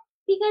out?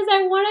 Because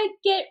I want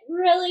to get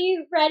really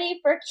ready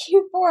for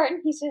Q4.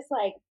 And he's just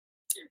like,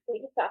 we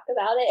can talk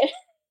about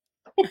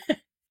it.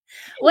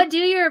 What do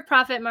your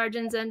profit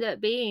margins end up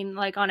being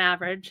like on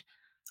average?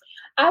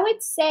 I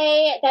would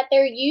say that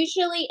they're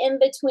usually in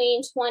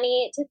between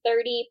 20 to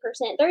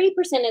 30%.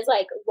 30% is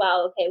like,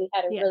 wow, okay, we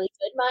had a Yeah. really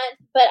good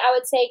month. But I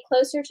would say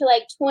closer to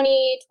like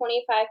 20,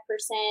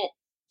 25%.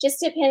 Just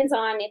depends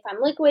on if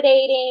I'm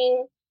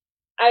liquidating.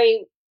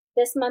 I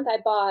This month I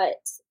bought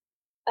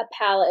a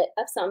pallet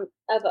of some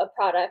of a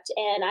product,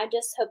 and I'm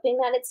just hoping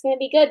that it's gonna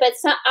be good. But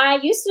I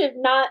used to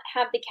not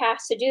have the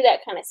cash to do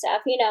that kind of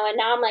stuff, and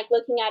now I'm like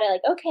looking at it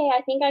like, okay,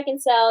 I think I can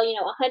sell,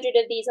 100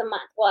 of these a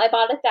month. Well, I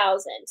bought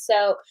 1,000,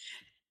 so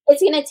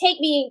it's gonna take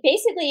me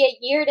basically a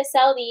year to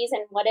sell these.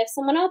 And what if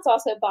someone else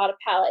also bought a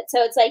pallet?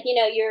 So it's like,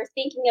 you're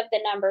thinking of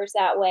the numbers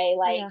that way.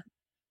 Like, Yeah.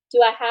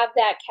 do I have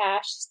that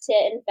cash to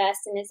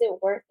invest and is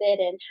it worth it?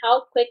 And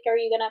how quick are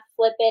you going to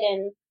flip it?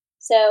 And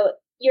so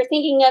you're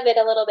thinking of it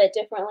a little bit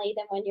differently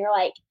than when you're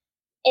like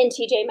in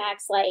TJ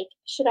Maxx, like,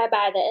 should I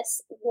buy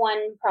this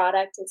one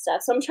product and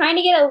stuff? So I'm trying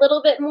to get a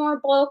little bit more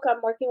bulk.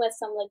 I'm working with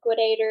some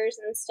liquidators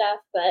and stuff,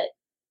 but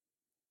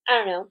I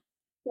don't know.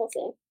 We'll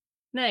see.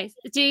 Nice.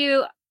 Do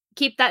you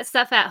keep that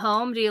stuff at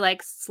home? Do you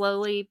like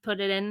slowly put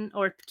it in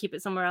or keep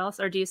it somewhere else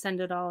or do you send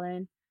it all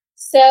in?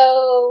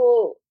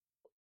 So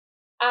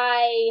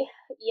I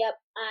yep,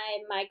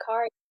 my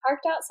car is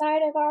parked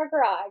outside of our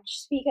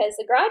garage because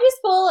the garage is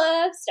full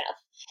of stuff.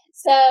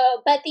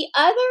 So, but the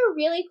other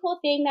really cool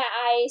thing that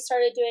I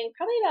started doing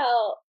probably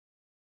about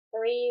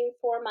 3,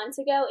 4 months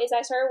ago is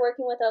I started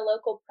working with a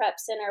local prep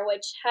center,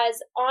 which has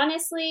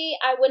honestly,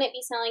 I wouldn't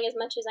be selling as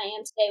much as I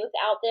am today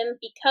without them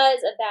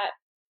because of that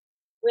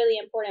really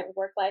important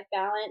work life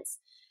balance.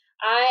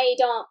 I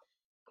don't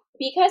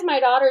because my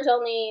daughter's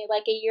only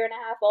like a year and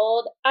a half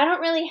old, I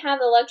don't really have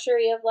the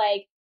luxury of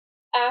like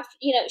after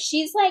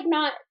she's like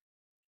not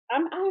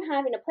I'm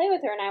having to play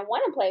with her and I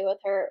want to play with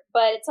her,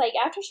 but it's like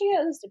after she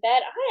goes to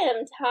bed, I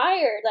am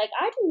tired. Like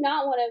I do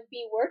not want to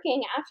be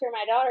working after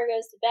my daughter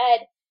goes to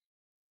bed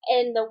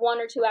in the 1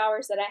 or 2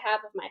 hours that I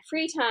have of my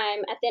free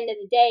time at the end of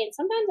the day. And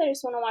sometimes I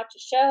just want to watch a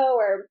show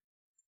or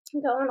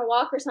go on a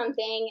walk or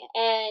something.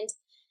 And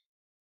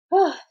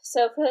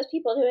so for those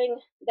people doing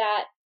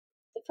that,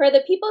 for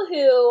the people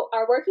who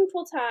are working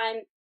full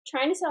time,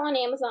 trying to sell on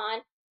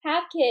Amazon,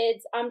 have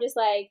kids, I'm just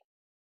like,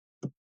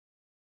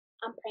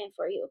 I'm praying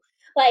for you.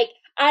 Like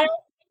I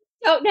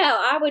don't know.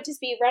 I would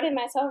just be running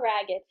myself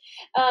ragged.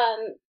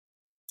 Um,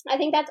 I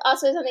think that's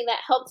also something that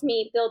helped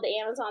me build the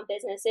Amazon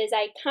business is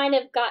I kind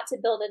of got to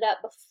build it up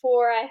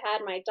before I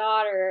had my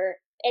daughter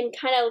and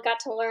kind of got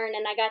to learn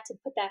and I got to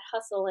put that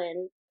hustle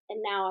in.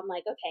 And now I'm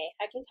like, okay,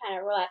 I can kind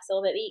of relax a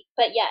little bit.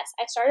 But yes,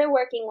 I started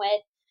working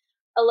with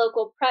a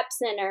local prep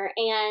center,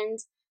 and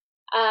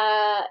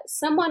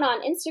someone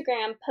on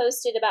Instagram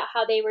posted about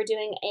how they were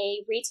doing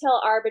a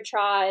retail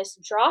arbitrage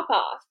drop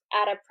off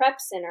at a prep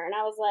center. And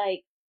I was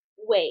like,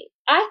 wait,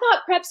 I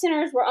thought prep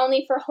centers were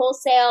only for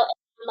wholesale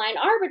and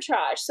online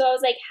arbitrage. So I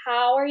was like,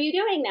 how are you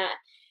doing that?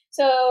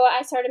 So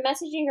I started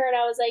messaging her and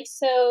I was like,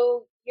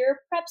 so your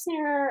prep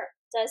center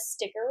does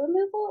sticker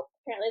removal?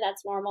 Apparently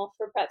that's normal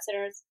for prep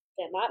centers.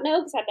 Did not know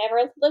because I've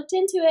never looked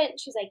into it. And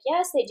she's like,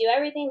 yes, they do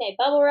everything. They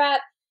bubble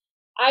wrap.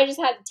 I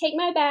just had to take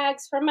my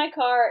bags from my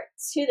car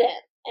to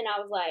them. And I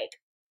was like,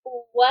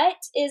 what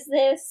is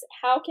this?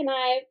 How can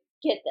I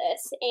get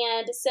this?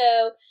 And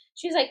so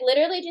she was like,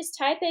 literally just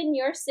type in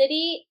your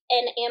city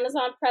and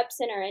Amazon Prep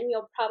Center and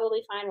you'll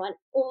probably find one.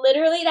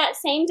 Literally that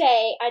same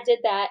day I did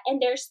that.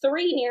 And there's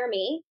three near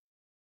me.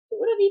 Who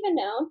would have even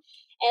known?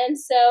 And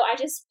so I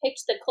just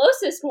picked the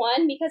closest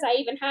one because I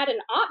even had an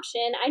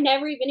option. I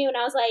never even knew. And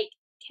I was like,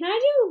 can I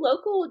do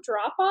local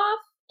drop off?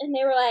 And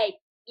they were like,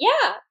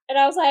 yeah. And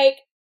I was like,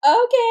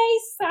 okay,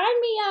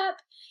 sign me up.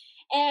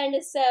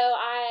 And so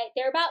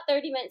they're about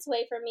 30 minutes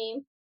away from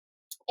me.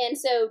 And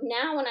so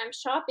now when I'm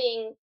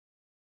shopping,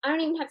 I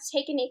don't even have to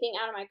take anything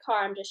out of my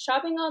car. I'm just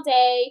shopping all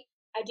day.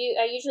 I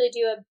usually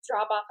do a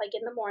drop off like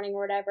in the morning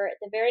or whatever.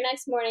 The very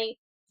next morning,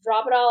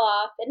 drop it all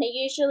off. And they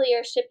usually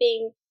are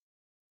shipping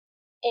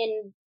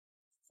in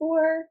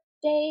 4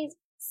 days.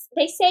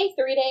 They say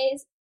 3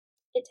 days.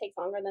 It takes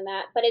longer than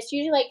that, but it's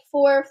usually like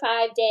 4 or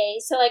 5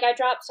 days. So like I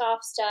dropped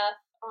off stuff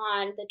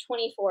on the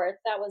 24th.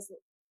 That was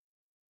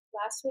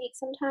last week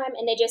sometime,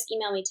 and they just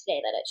emailed me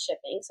today that it's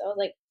shipping. So I was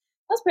like,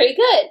 that's pretty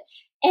good.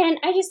 And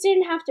I just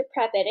didn't have to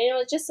prep it. And it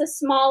was just a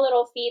small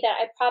little fee that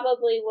I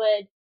probably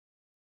would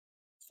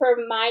for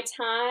my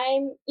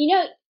time,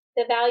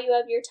 the value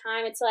of your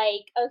time, it's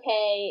like,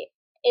 okay,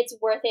 it's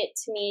worth it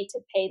to me to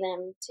pay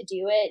them to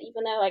do it,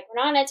 even though like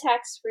we're not in a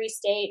tax free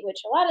state,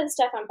 which a lot of the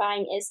stuff I'm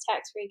buying is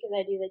tax free because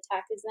I do the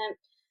tax exempt.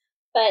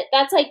 But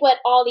that's like what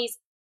all these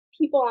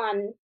people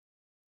on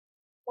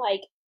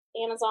like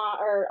Amazon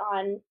or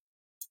on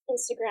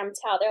Instagram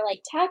tout. They're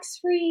like tax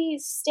free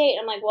state.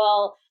 I'm like,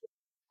 well,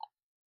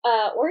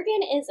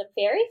 Oregon is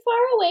very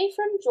far away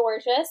from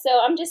Georgia,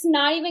 so I'm just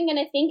not even going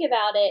to think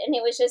about it. And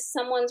it was just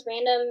someone's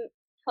random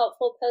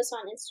helpful post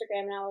on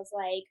Instagram, and I was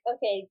like,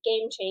 okay,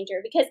 game changer.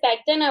 Because back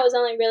then I was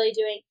only really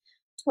doing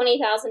 $20,000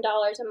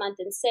 a month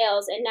in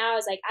sales, and now I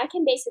was like, I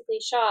can basically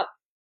shop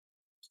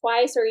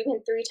twice or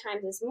even three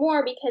times as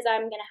more because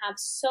I'm going to have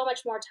so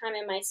much more time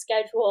in my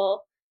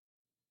schedule.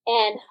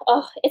 And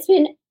oh, it's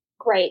been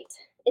great.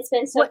 It's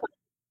been so What fun.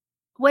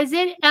 Was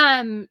it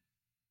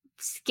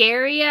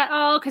scary at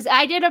all? Because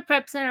I did a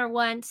prep center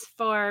once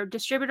for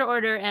distributor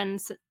order and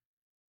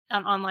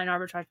online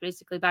arbitrage,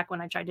 basically back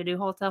when I tried to do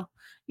wholesale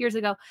years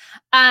ago.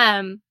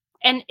 Um,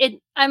 and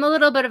I'm a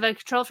little bit of a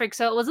control freak,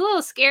 so it was a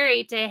little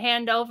scary to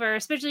hand over,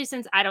 especially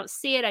since I don't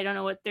see it. I don't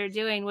know what they're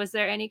doing. Was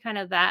there any kind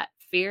of that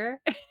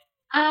fear?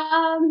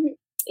 Um,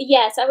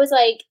 yes, I was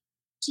like,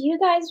 "Do you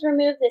guys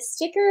remove the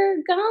sticker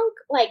gunk?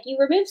 Like, you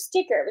remove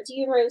sticker, but do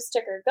you remove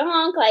sticker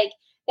gunk?" Like,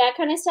 that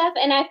kinda stuff,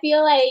 and I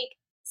feel like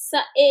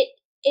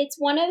it's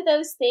one of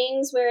those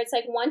things where it's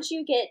like once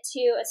you get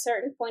to a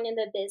certain point in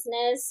the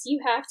business, you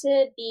have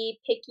to be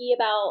picky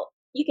about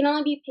you can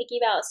only be picky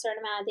about a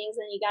certain amount of things,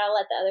 and you gotta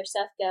let the other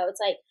stuff go. It's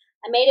like,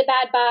 I made a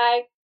bad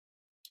buy,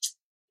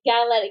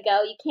 gotta let it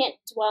go. You can't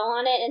dwell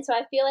on it. And so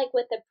I feel like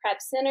with the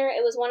prep center,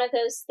 it was one of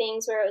those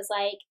things where it was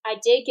like I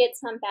did get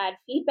some bad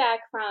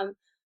feedback from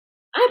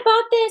I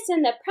bought this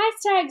and the price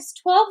tag's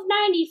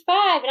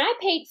 $12.95 and I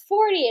paid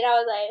 40 and I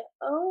was like,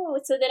 "Oh."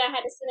 So then I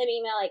had to send an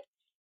email like,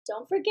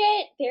 "Don't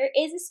forget there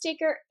is a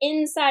sticker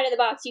inside of the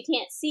box. You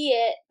can't see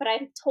it, but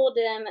I've told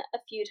them a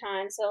few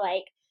times. So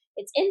like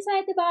it's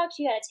inside the box.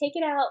 You got to take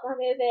it out,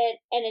 remove it."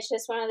 And it's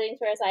just one of the things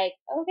where it's like,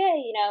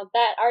 "Okay,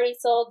 that already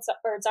sold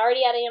or it's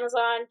already at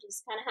Amazon.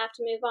 Just kind of have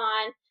to move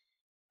on."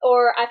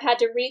 Or I've had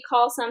to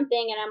recall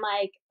something and I'm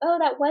like, "Oh,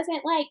 that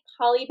wasn't like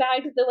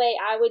polybagged the way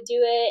I would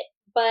do it."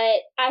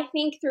 But I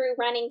think through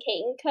running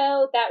Kate and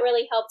Co, that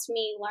really helped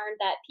me learn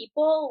that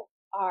people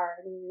are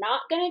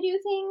not going to do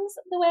things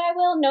the way I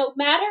will, no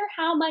matter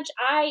how much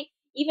I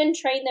even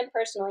train them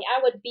personally.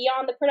 I would be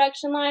on the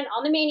production line,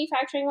 on the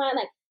manufacturing line,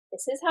 like,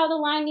 this is how the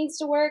line needs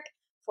to work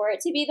for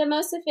it to be the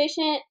most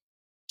efficient.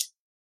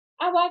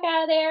 I walk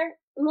out of there,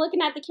 I'm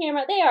looking at the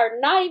camera. They are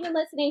not even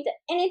listening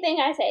to anything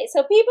I say.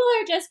 So people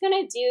are just going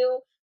to do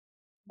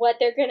what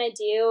they're going to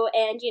do.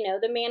 And,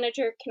 the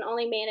manager can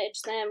only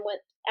manage them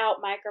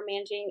without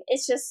micromanaging.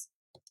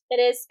 It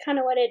is kind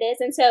of what it is.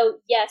 And so,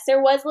 yes,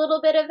 there was a little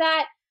bit of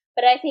that.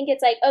 But I think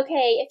it's like,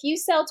 okay, if you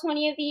sell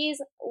 20 of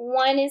these,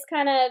 one is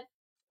kind of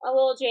a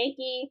little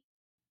janky.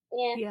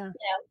 Yeah, Yeah.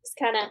 just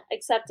kind of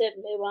accept it,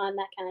 move on,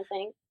 that kind of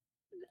thing.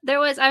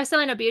 I was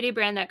selling a beauty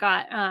brand that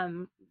got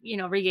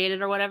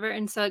regated or whatever,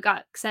 and so it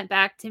got sent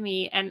back to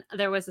me and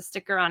there was a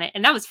sticker on it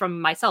and that was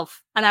from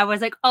myself. And I was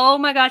like, "Oh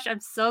my gosh,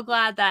 I'm so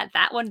glad that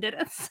that one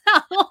didn't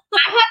sell."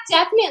 I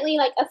have definitely,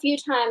 like, a few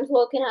times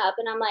woken up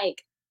and I'm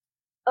like,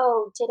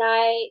 "Oh, did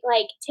I,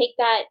 like, take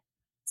that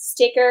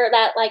sticker,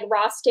 that, like,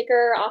 raw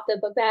sticker off the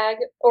book bag?"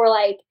 Or,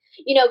 like,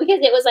 because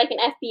it was, like, an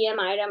FBM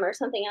item or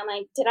something, I'm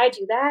like, "Did I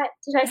do that?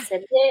 Did I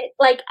send it?"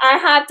 Like, I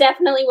have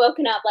definitely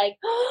woken up like,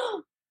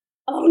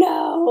 "Oh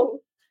no."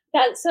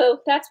 That's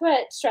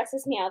what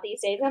stresses me out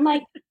these days. I'm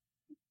like,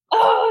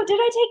 "Oh, did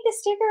I take the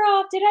sticker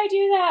off? Did I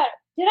do that?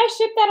 Did I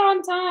ship that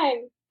on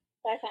time?"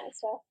 That kinda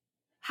stuff.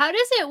 How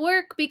does it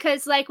work?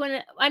 Because, like,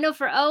 I know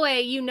for OA,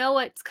 you know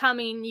what's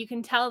coming, you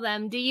can tell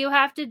them. Do you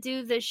have to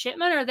do the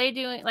shipment, or are they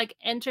doing, like,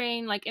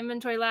 entering, like,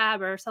 Inventory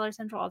Lab or Seller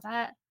Central, all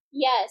that?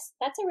 Yes,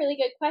 that's a really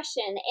good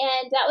question,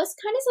 and that was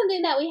kinda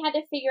something that we had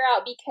to figure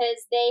out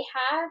because they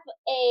have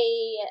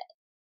a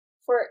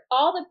for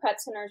all the prep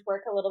centers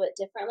work a little bit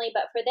differently,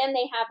 but for them,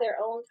 they have their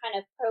own kind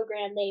of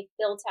program they've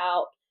built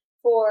out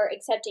for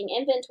accepting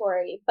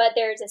inventory, but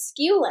there's a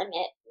SKU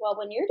limit. Well,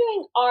 when you're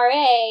doing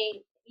RA,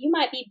 you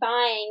might be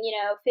buying,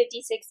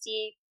 50,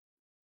 60,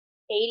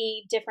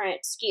 80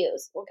 different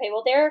SKUs. Okay,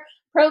 well, their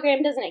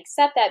program doesn't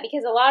accept that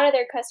because a lot of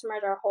their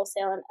customers are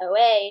wholesale and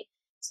OA,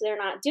 so they're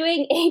not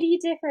doing 80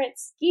 different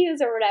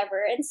SKUs or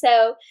whatever. And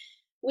so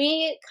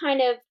we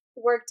kind of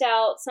worked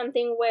out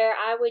something where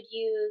I would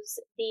use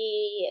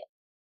the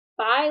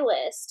buy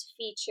list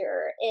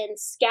feature in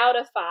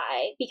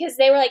Scoutify because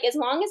they were like, as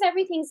long as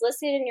everything's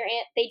listed in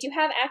they do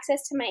have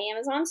access to my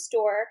Amazon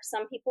store.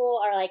 Some people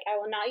are like, I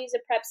will not use a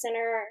prep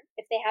center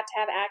if they have to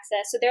have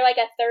access. So they're like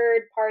a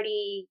third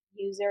party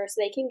user,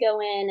 so they can go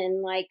in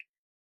and like,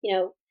 you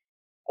know,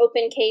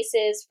 open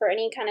cases for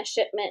any kind of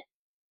shipment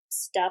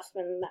stuff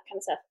and that kind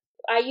of stuff.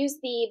 I use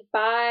the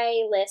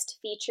buy list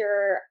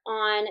feature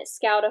on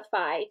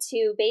Scoutify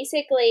to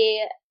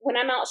basically, when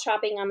I'm out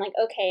shopping, I'm like,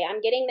 okay,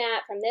 I'm getting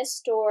that from this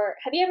store.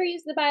 Have you ever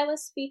used the buy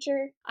list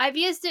feature? I've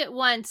used it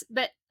once,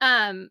 but,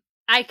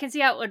 I can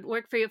see how it would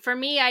work for you. For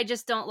me, I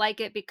just don't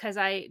like it because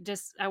I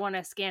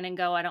wanna scan and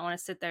go. I don't wanna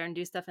sit there and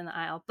do stuff in the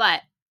aisle,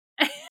 but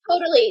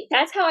Totally.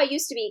 That's how I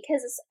used to be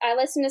because I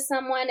listened to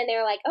someone and they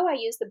were like, oh, I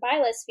use the buy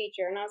list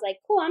feature. And I was like,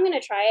 cool, I'm going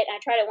to try it. And I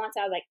tried it once.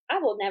 I was like, I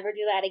will never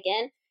do that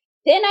again.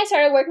 Then I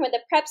started working with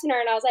the prep center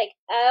and I was like,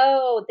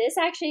 oh, this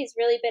actually is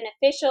really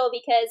beneficial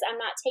because I'm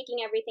not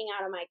taking everything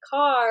out of my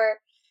car.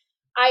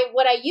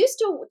 What I used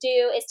to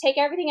do is take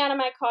everything out of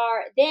my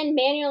car, then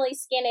manually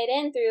scan it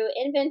in through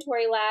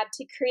Inventory Lab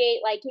to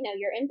create like,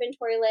 your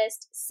inventory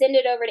list, send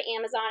it over to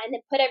Amazon, and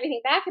then put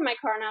everything back in my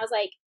car. And I was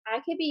like,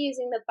 I could be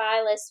using the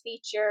buy list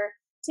feature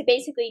to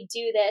basically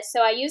do this. So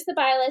I use the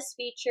buy list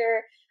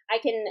feature. I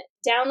can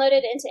download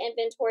it into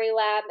Inventory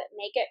Lab,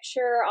 make it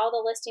sure all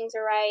the listings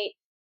are right,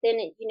 then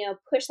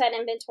push that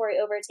inventory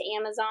over to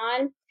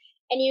Amazon.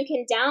 and you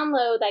can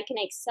download like an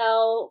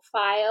Excel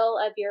file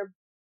of your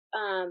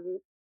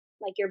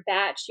like your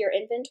batch, your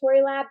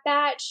inventory lab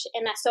batch,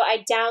 and so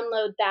I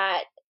download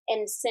that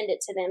and send it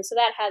to them. So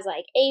that has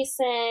like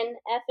ASIN,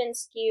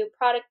 FNSKU,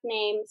 product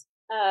names,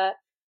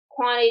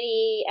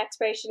 quantity,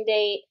 expiration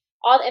date,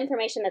 all the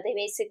information that they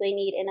basically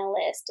need in a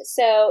list.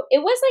 So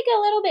it was like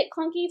a little bit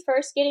clunky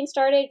first getting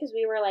started because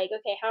we were like,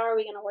 okay, how are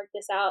we going to work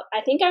this out?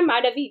 I think I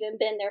might have even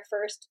been their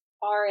first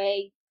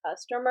RA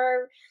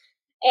customer,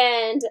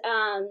 and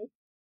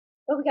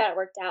but we got it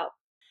worked out.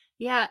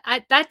 Yeah,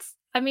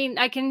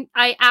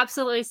 I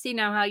absolutely see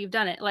now how you've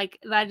done it. Like,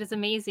 that is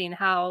amazing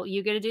how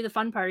you get to do the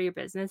fun part of your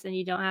business and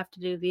you don't have to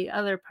do the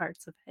other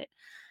parts of it.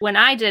 When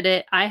I did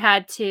it, I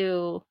had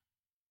to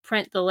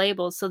print the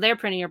labels, so they're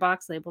printing your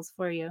box labels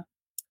for you.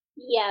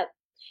 Yep.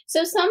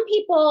 So some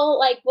people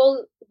like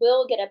will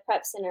get a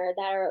prep center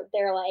that are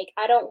they're like,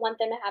 I don't want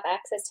them to have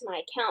access to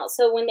my account.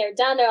 So when they're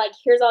done, they're like,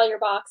 here's all your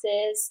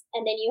boxes,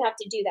 and then you have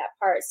to do that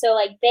part. So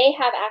like they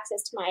have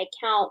access to my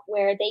account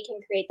where they can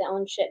create their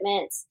own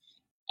shipments,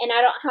 and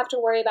I don't have to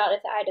worry about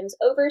if the item's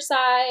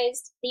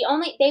oversized.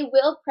 They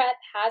will prep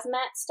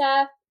hazmat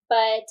stuff,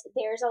 but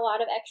there's a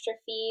lot of extra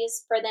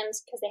fees for them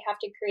because they have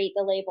to create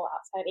the label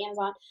outside of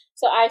Amazon.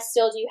 So I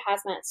still do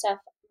hazmat stuff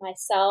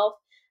myself,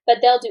 but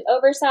they'll do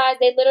oversized.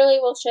 They literally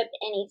will ship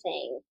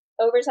anything.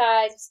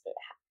 Oversized,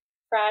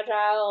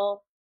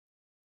 fragile.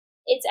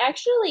 It's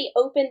actually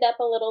opened up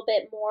a little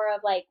bit more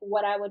of like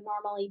what I would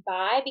normally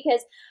buy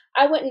because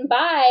I wouldn't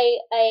buy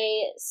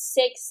a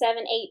 6,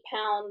 7, 8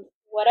 pound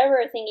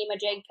whatever thingy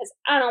majig because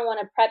I don't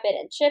want to prep it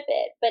and ship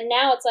it. But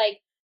now it's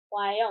like,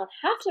 well, I don't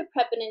have to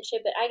prep it and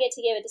ship it. I get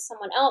to give it to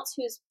someone else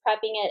who's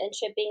prepping it and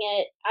shipping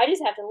it. I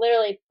just have to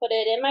literally put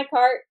it in my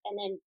cart and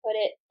then put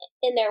it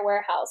in their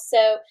warehouse.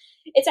 So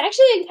it's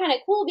actually kind of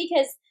cool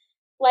because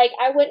like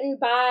I wouldn't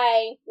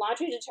buy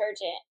laundry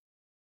detergent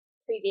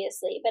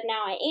previously, but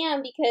now I am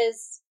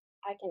because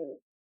I can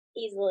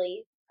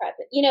easily prep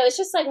it. It's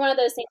just like one of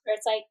those things where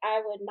it's like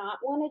I would not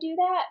want to do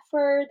that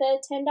for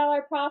the $10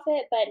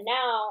 profit, but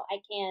now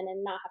I can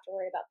and not have to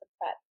worry about the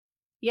prep.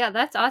 Yeah,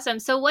 that's awesome.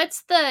 So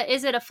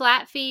is it a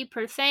flat fee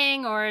per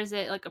thing or is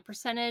it like a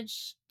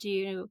percentage? Do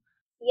you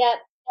Yep,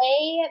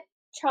 they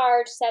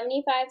charge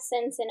 75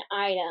 cents an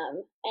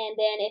item, and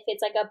then if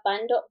it's like a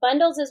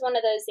bundles is one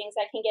of those things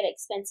that can get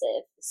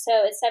expensive.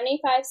 So it's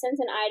 75 cents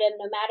an item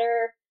no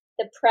matter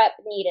the prep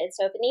needed.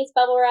 So if it needs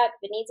bubble wrap,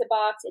 if it needs a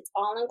box, it's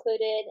all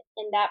included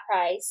in that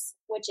price,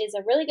 which is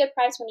a really good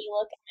price when you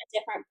look at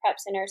different prep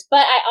centers.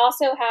 But I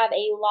also have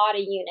a lot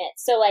of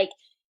units. So like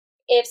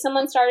if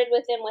someone started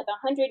with them with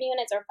 100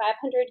 units or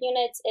 500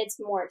 units, it's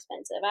more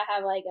expensive. I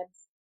have like a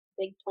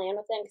big plan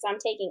with them because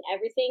I'm taking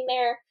everything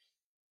there,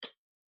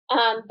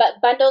 but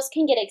bundles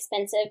can get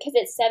expensive because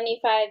it's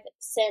 75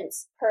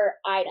 cents per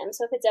item.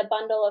 So if it's a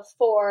bundle of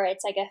four,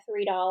 it's like a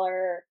 $3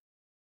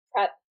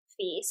 prep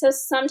fee. So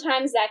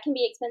sometimes that can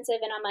be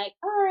expensive, and I'm like,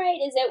 all right,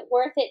 is it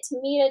worth it to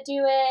me to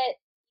do it?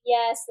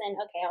 Yes, then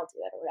okay, I'll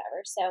do it or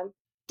whatever. So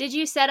did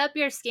you set up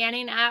your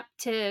scanning app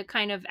to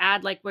kind of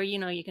add like where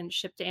you can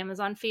ship to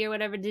Amazon fee or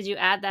whatever? Did you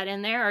add that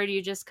in there or are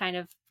you just kind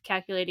of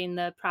calculating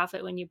the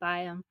profit when you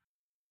buy them?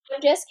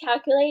 I'm just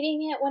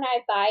calculating it when I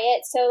buy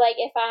it. So like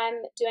if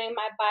I'm doing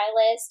my buy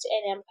list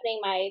and I'm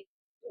putting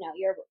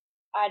your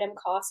item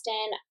cost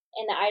in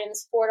and the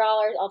item's $4,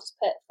 I'll just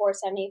put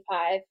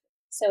 4.75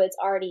 so it's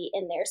already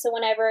in there. So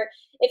whenever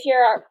if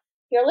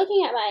you're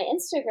looking at my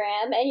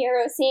Instagram and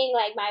you're seeing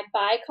like my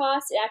buy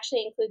cost, it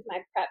actually includes my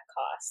prep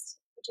cost,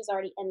 which is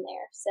already in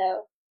there.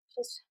 So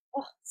just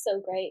so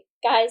great.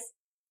 Guys,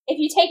 if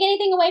you take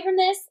anything away from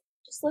this,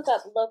 just look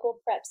up local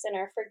prep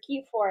center for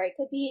Q4. It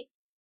could be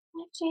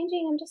life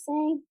changing, I'm just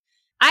saying.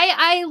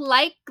 I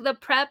like the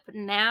prep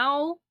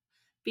now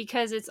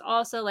because it's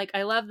also like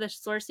I love the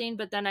sourcing,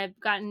 but then I've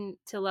gotten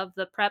to love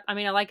the prep. I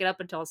mean, I like it up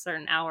until a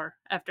certain hour.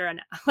 After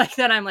an like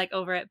then I'm like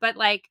over it. But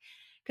like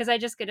because I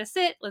just get to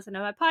sit, listen to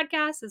my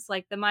podcast. It's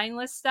like the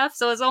mindless stuff.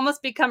 So it's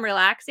almost become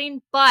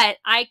relaxing. But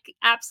I'm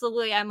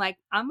like,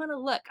 I'm going to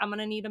look. I'm going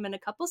to need them in a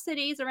couple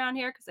cities around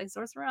here because I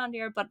source around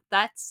here. But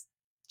that's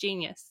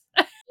genius.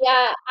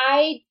 Yeah,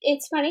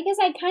 it's funny because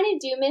I kind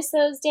of do miss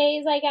those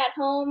days like at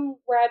home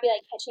where I'd be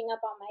like catching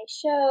up on my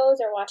shows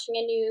or watching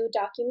a new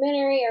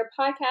documentary or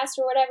podcast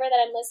or whatever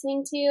that I'm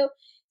listening to.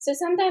 So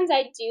sometimes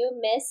I do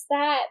miss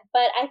that,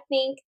 but I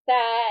think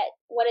that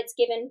what it's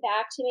given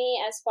back to me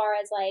as far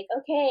as like,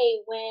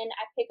 okay, when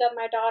I pick up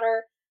my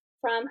daughter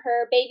from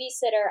her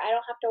babysitter, I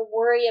don't have to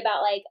worry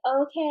about like,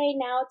 okay,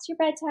 now it's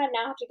your bedtime.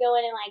 Now I have to go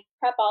in and like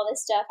prep all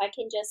this stuff. I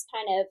can just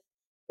kind of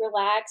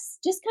relax,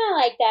 just kind of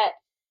like that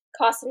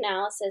cost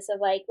analysis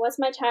of like what's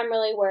my time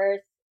really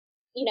worth,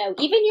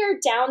 even your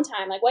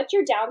downtime, like what's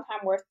your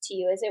downtime worth to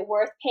you? Is it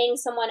worth paying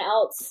someone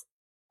else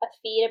a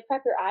fee to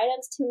prep your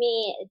items? To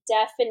me it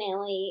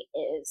definitely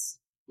is.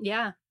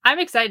 Yeah. I'm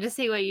excited to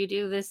see what you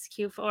do this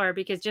Q4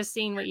 because just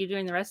seeing what you do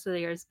in the rest of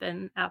the year has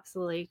been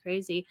absolutely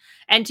crazy.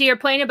 And to your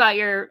point about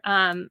your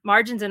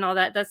margins and all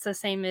that, that's the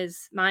same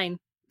as mine.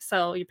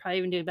 So you probably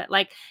even do that.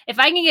 Like if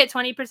I can get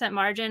 20%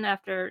 margin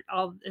after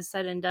all is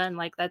said and done,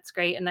 like that's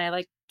great. And I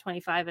like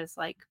 25 is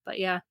like. But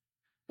yeah,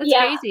 that's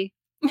Yeah, crazy.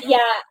 yeah,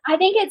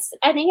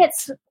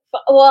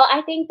 well,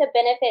 I think the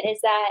benefit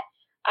is that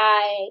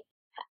I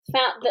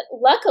found that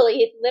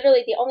luckily,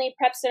 literally the only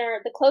prep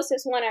center, the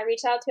closest one I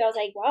reached out to, I was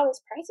like, "Wow,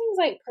 this pricing is,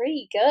 like,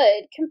 pretty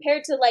good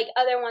compared to, like,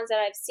 other ones that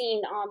I've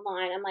seen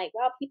online." I'm like,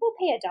 "Wow, people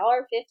pay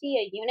 $1.50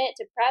 a unit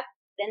to prep,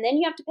 and then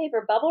you have to pay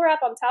for bubble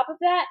wrap on top of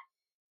that,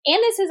 and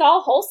this is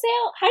all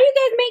wholesale? How do you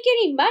guys make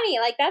any money?"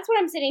 Like, that's what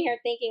I'm sitting here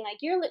thinking, like,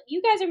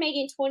 you guys are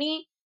making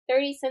 20,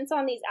 30 cents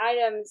on these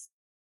items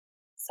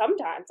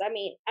sometimes. I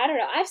mean, I don't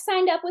know. I've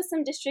signed up with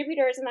some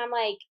distributors and I'm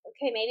like,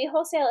 okay, maybe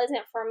wholesale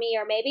isn't for me,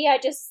 or maybe I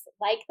just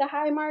like the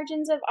high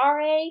margins of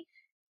RA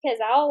because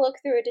I'll look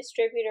through a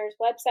distributor's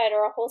website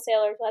or a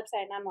wholesaler's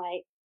website and I'm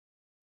like,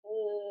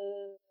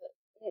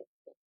 "Ugh."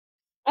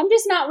 I'm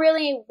just not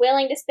really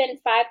willing to spend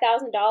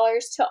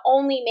 $5,000 to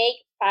only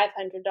make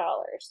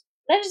 $500.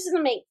 That just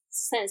doesn't make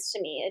sense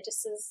to me. It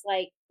just is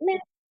like, nah,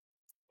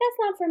 that's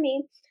not for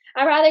me.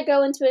 I'd rather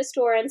go into a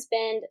store and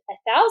spend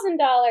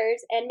 $1,000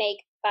 and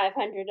make $500.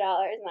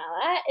 Now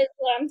that is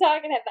what I'm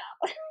talking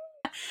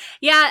about.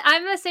 Yeah,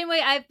 I'm the same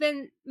way. I've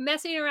been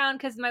messing around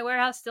because my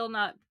warehouse still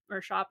not,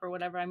 or shop or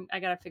whatever. I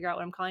gotta figure out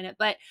what I'm calling it,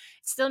 but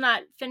it's still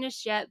not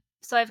finished yet.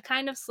 So I've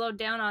kind of slowed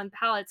down on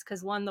pallets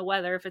because one, the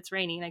weather. If it's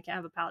raining, I can't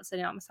have a pallet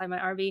sitting out beside my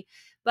RV.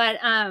 But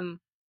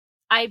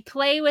I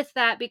play with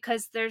that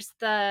because there's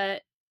the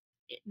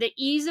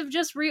ease of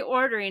just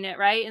reordering it,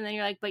 right? And then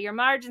you're like, but your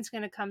margin's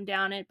going to come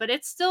down it, but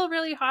it's still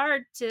really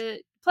hard to,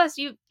 plus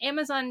you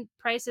Amazon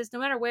prices, no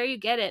matter where you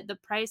get it, the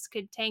price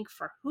could tank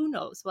for who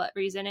knows what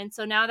reason. And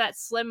so now that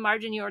slim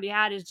margin you already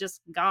had is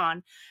just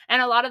gone.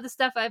 And a lot of the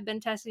stuff I've been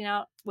testing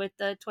out with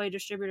the toy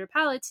distributor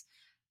pallets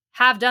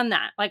have done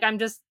that. Like I'm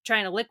just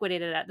trying to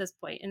liquidate it at this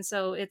point. And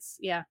so it's,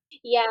 yeah.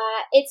 Yeah,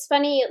 it's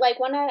funny. Like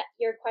one of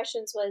your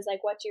questions was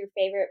like, "What's your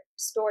favorite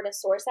store to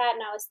source at?"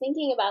 And I was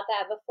thinking about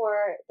that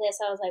before this.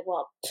 I was like,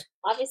 "Well,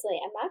 obviously,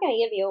 I'm not going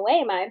to give you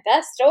away my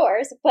best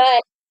stores,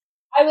 but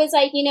I was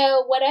like,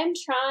 what I'm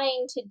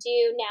trying to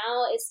do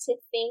now is to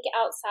think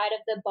outside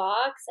of the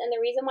box. And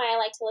the reason why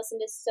I like to listen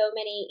to so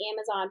many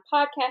Amazon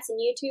podcasts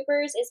and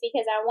YouTubers is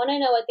because I want to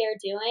know what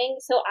they're doing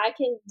so I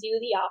can do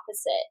the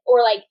opposite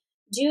or like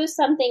do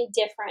something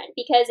different.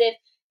 Because if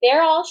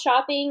they're all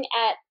shopping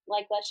at,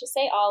 like, let's just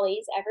say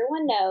Ollie's,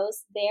 everyone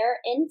knows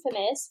they're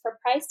infamous for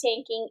price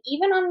tanking,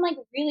 even on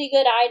like really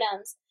good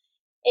items.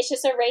 It's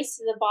just a race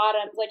to the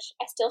bottom, which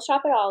I still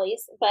shop at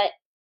Ollie's, but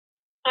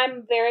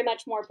I'm very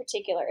much more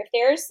particular. If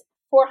there's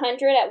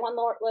 400 at one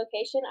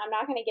location, I'm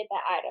not going to get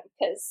that item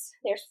because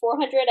there's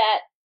 400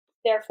 at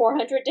there are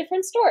 400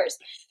 different stores.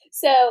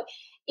 So,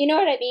 you know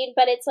what I mean?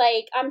 But it's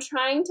like I'm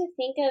trying to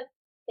think of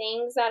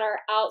things that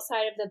are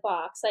outside of the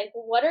box. Like,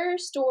 what are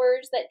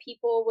stores that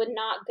people would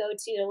not go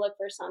to look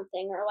for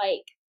something? Or,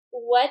 like,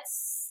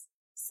 what's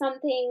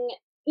something,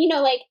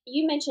 like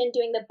you mentioned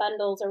doing the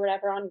bundles or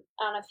whatever on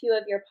a few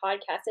of your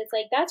podcasts. It's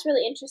like that's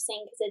really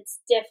interesting because it's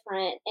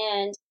different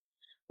and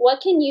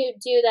what can you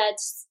do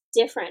that's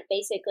different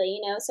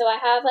basically. So I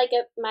have like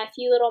my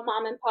few little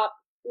mom and pop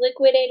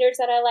liquidators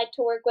that I like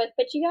to work with,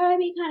 but you got to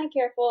be kind of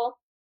careful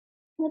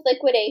with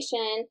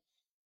liquidation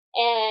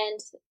and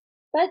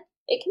but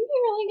it can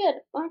be really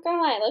good. I'm not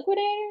gonna lie,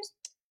 liquidators,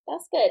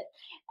 that's good.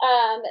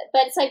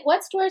 But it's like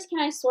what stores can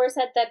I source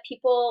at that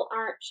people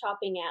aren't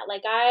shopping at?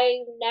 Like I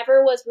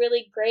never was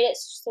really great at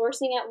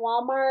sourcing at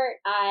Walmart.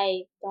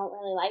 I don't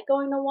really like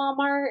going to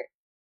Walmart,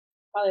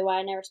 probably why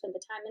I never spent the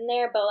time in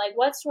there. But like,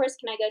 what stores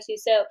can I go to?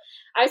 So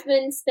I've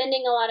been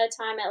spending a lot of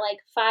time at like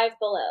Five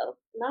Below.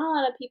 Not a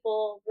lot of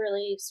people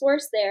really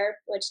source there,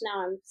 which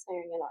now I'm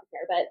saying it on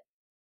here, but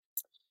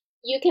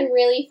you can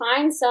really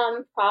find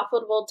some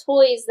profitable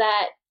toys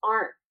that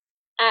aren't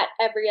at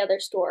every other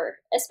store,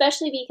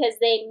 especially because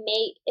they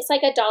make it's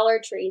like a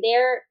Dollar Tree.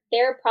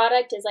 Their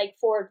product is like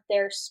for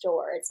their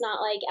store. It's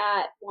not like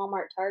at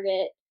Walmart,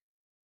 Target,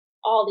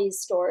 all these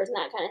stores and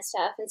that kind of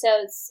stuff. And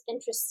so it's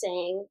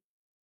interesting.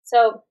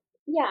 So,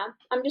 yeah,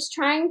 I'm just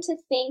trying to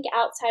think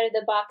outside of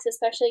the box,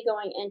 especially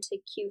going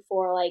into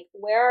Q4. Like,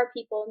 where are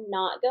people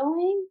not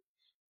going?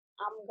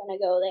 I'm gonna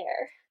go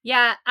there.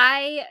 Yeah,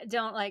 I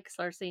don't like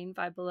sourcing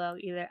Five Below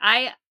either.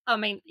 I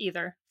mean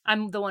either.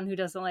 I'm the one who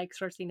doesn't like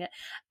sourcing it.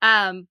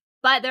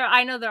 But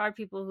I know there are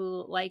people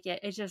who like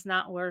it. It's just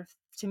not worth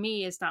to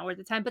me, it's not worth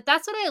the time. But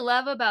that's what I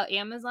love about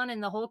Amazon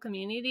and the whole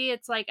community.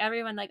 It's like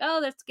everyone like,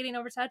 oh, that's getting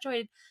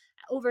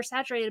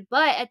oversaturated.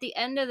 But at the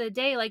end of the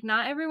day, like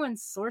not everyone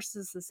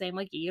sources the same.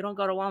 Like you don't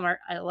go to Walmart.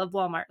 I love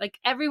Walmart. Like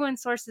everyone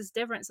sources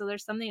different. So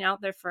there's something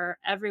out there for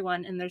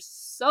everyone and there's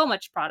so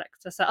much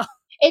product to sell.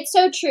 It's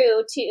so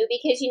true too,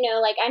 because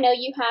like I know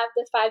you have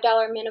the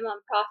 $5 minimum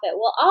profit.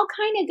 Well, I'll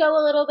kind of go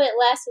a little bit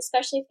less,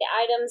 especially if the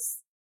item's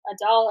a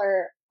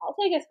dollar. I'll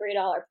take a $3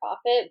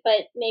 profit,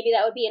 but maybe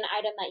that would be an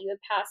item that you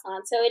would pass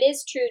on. So it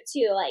is true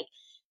too. Like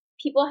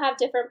people have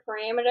different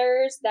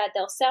parameters that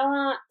they'll sell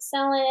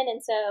in,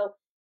 and so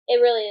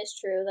it really is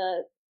true.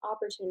 The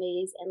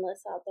opportunities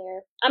endless out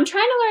there. I'm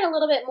trying to learn a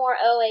little bit more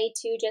OA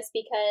too, just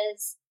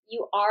because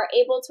you are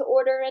able to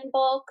order in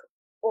bulk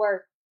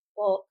or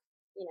bulk,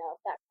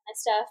 that kind of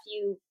stuff.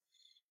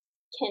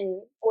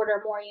 can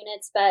order more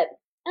units, but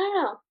I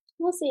don't know.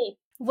 We'll see.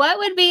 What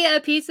would be a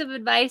piece of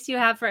advice you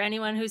have for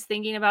anyone who's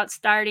thinking about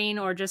starting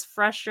or just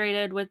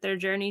frustrated with their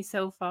journey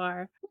so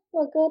far?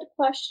 Well, good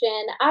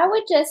question. I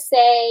would just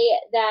say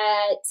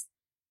that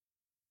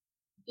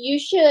you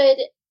should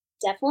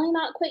definitely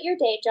not quit your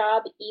day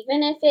job,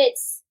 even if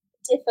it's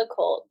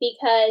difficult,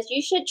 because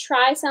you should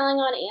try selling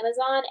on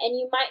Amazon and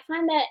you might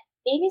find that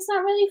maybe it's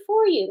not really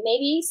for you.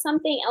 Maybe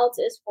something else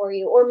is for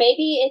you, or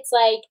maybe it's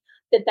like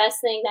the best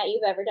thing that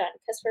you've ever done.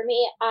 Because for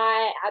me,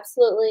 I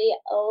absolutely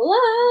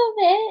love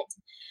it.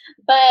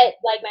 But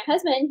like my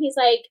husband, he's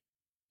like,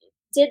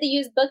 did the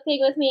used book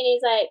thing with me, and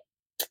he's like,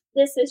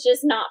 this is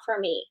just not for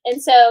me.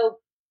 And so,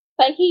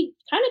 but he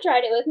kind of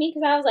tried it with me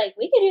because I was like,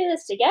 we could do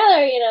this together.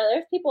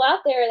 There's people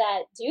out there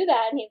that do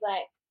that. And he's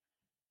like,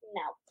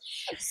 no.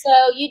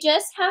 So you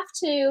just have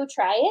to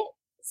try it,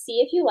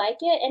 see if you like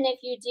it. And if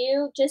you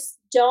do, just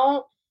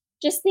don't,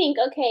 just think,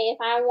 okay,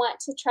 if I want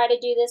to try to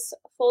do this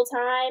full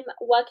time,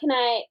 what can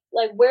I,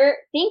 like,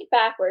 think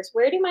backwards.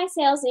 Where do my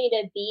sales need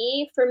to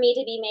be for me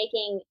to be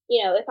making,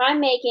 if I'm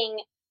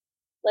making,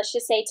 let's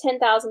just say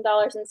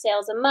 $10,000 in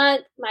sales a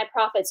month, my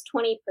profit's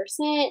 20%,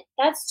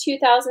 that's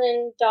 $2,000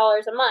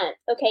 a month.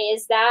 Okay,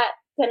 is that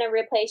going to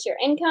replace your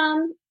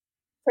income?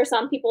 For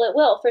some people, it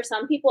will. For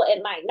some people,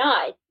 it might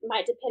not. It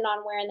might depend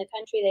on where in the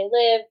country they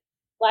live,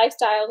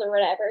 lifestyles, or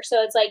whatever.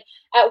 So it's like,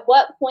 at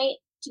what point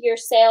do your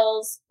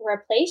sales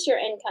replace your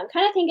income?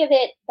 Kind of think of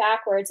it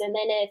backwards. And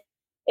then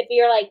if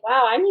you're like,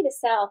 wow, I need to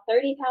sell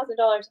 $30,000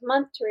 a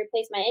month to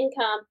replace my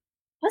income,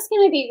 that's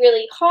going to be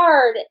really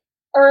hard.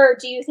 Or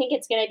do you think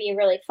it's going to be a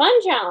really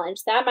fun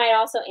challenge? That might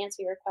also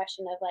answer your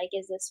question of like,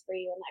 is this for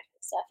you and that kind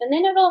of stuff. And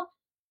then it'll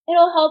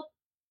help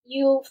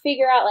you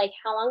figure out like,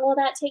 how long will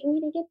that take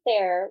me to get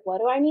there? What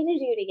do I need to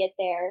do to get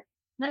there?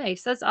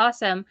 Nice. That's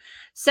awesome.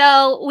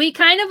 So we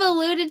kind of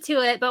alluded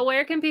to it, but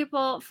where can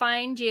people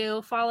find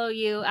you, follow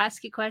you,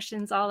 ask you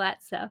questions, all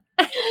that stuff?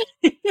 You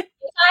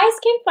guys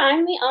can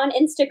find me on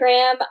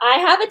Instagram. I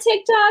have a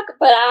TikTok,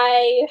 but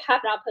I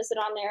have not posted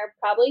on there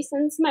probably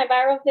since my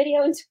viral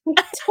video in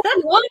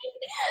 2021.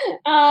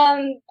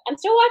 I'm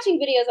still watching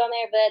videos on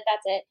there, but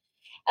that's it.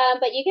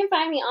 But you can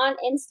find me on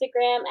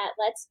Instagram at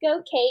Let's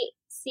Go Kate,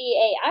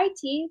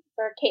 CAIT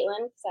for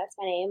Caitlin, because that's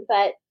my name.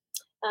 But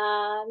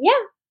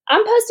yeah,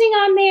 I'm posting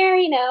on there.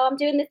 I'm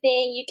doing the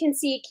thing. You can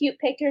see cute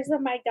pictures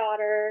of my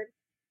daughter,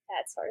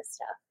 that sort of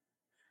stuff.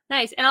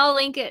 Nice. And I'll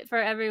link it for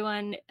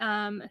everyone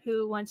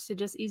who wants to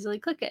just easily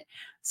click it.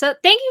 So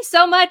thank you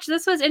so much.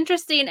 This was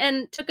interesting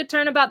and took a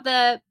turn about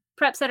the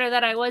prep center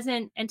that I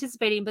wasn't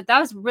anticipating, but that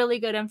was really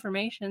good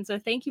information. So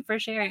thank you for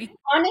sharing.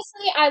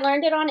 Honestly, I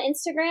learned it on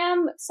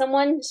Instagram.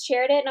 Someone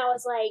shared it, and I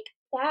was like,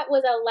 that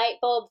was a light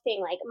bulb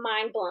thing, like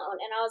mind blown.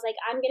 And I was like,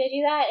 I'm going to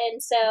do that.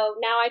 And so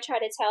now I try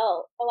to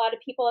tell a lot of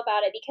people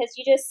about it because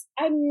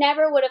I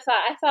never would have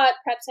thought, I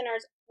thought prep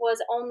centers was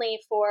only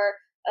for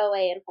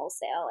OA and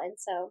wholesale. And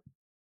so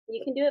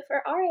you can do it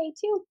for RA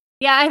too.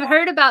 Yeah, I've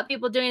heard about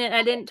people doing it.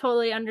 I didn't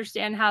totally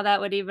understand how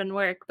that would even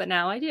work, but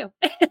now I do.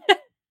 So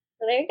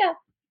there you go.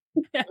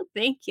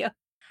 Thank you.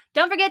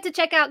 Don't forget to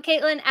check out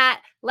Caitlin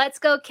at Let's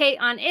Go Kate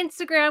on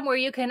Instagram, where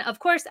you can, of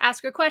course,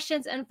 ask her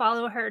questions and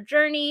follow her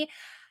journey.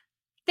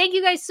 Thank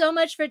you guys so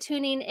much for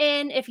tuning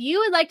in. If you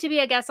would like to be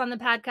a guest on the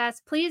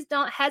podcast, please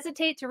don't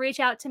hesitate to reach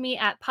out to me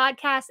at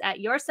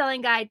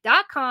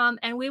podcast@yoursellingguide.com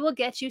and we will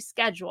get you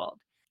scheduled.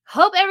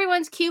 Hope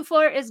everyone's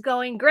Q4 is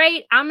going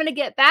great. I'm going to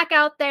get back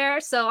out there.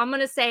 So I'm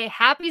going to say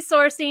happy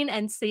sourcing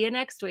and see you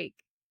next week.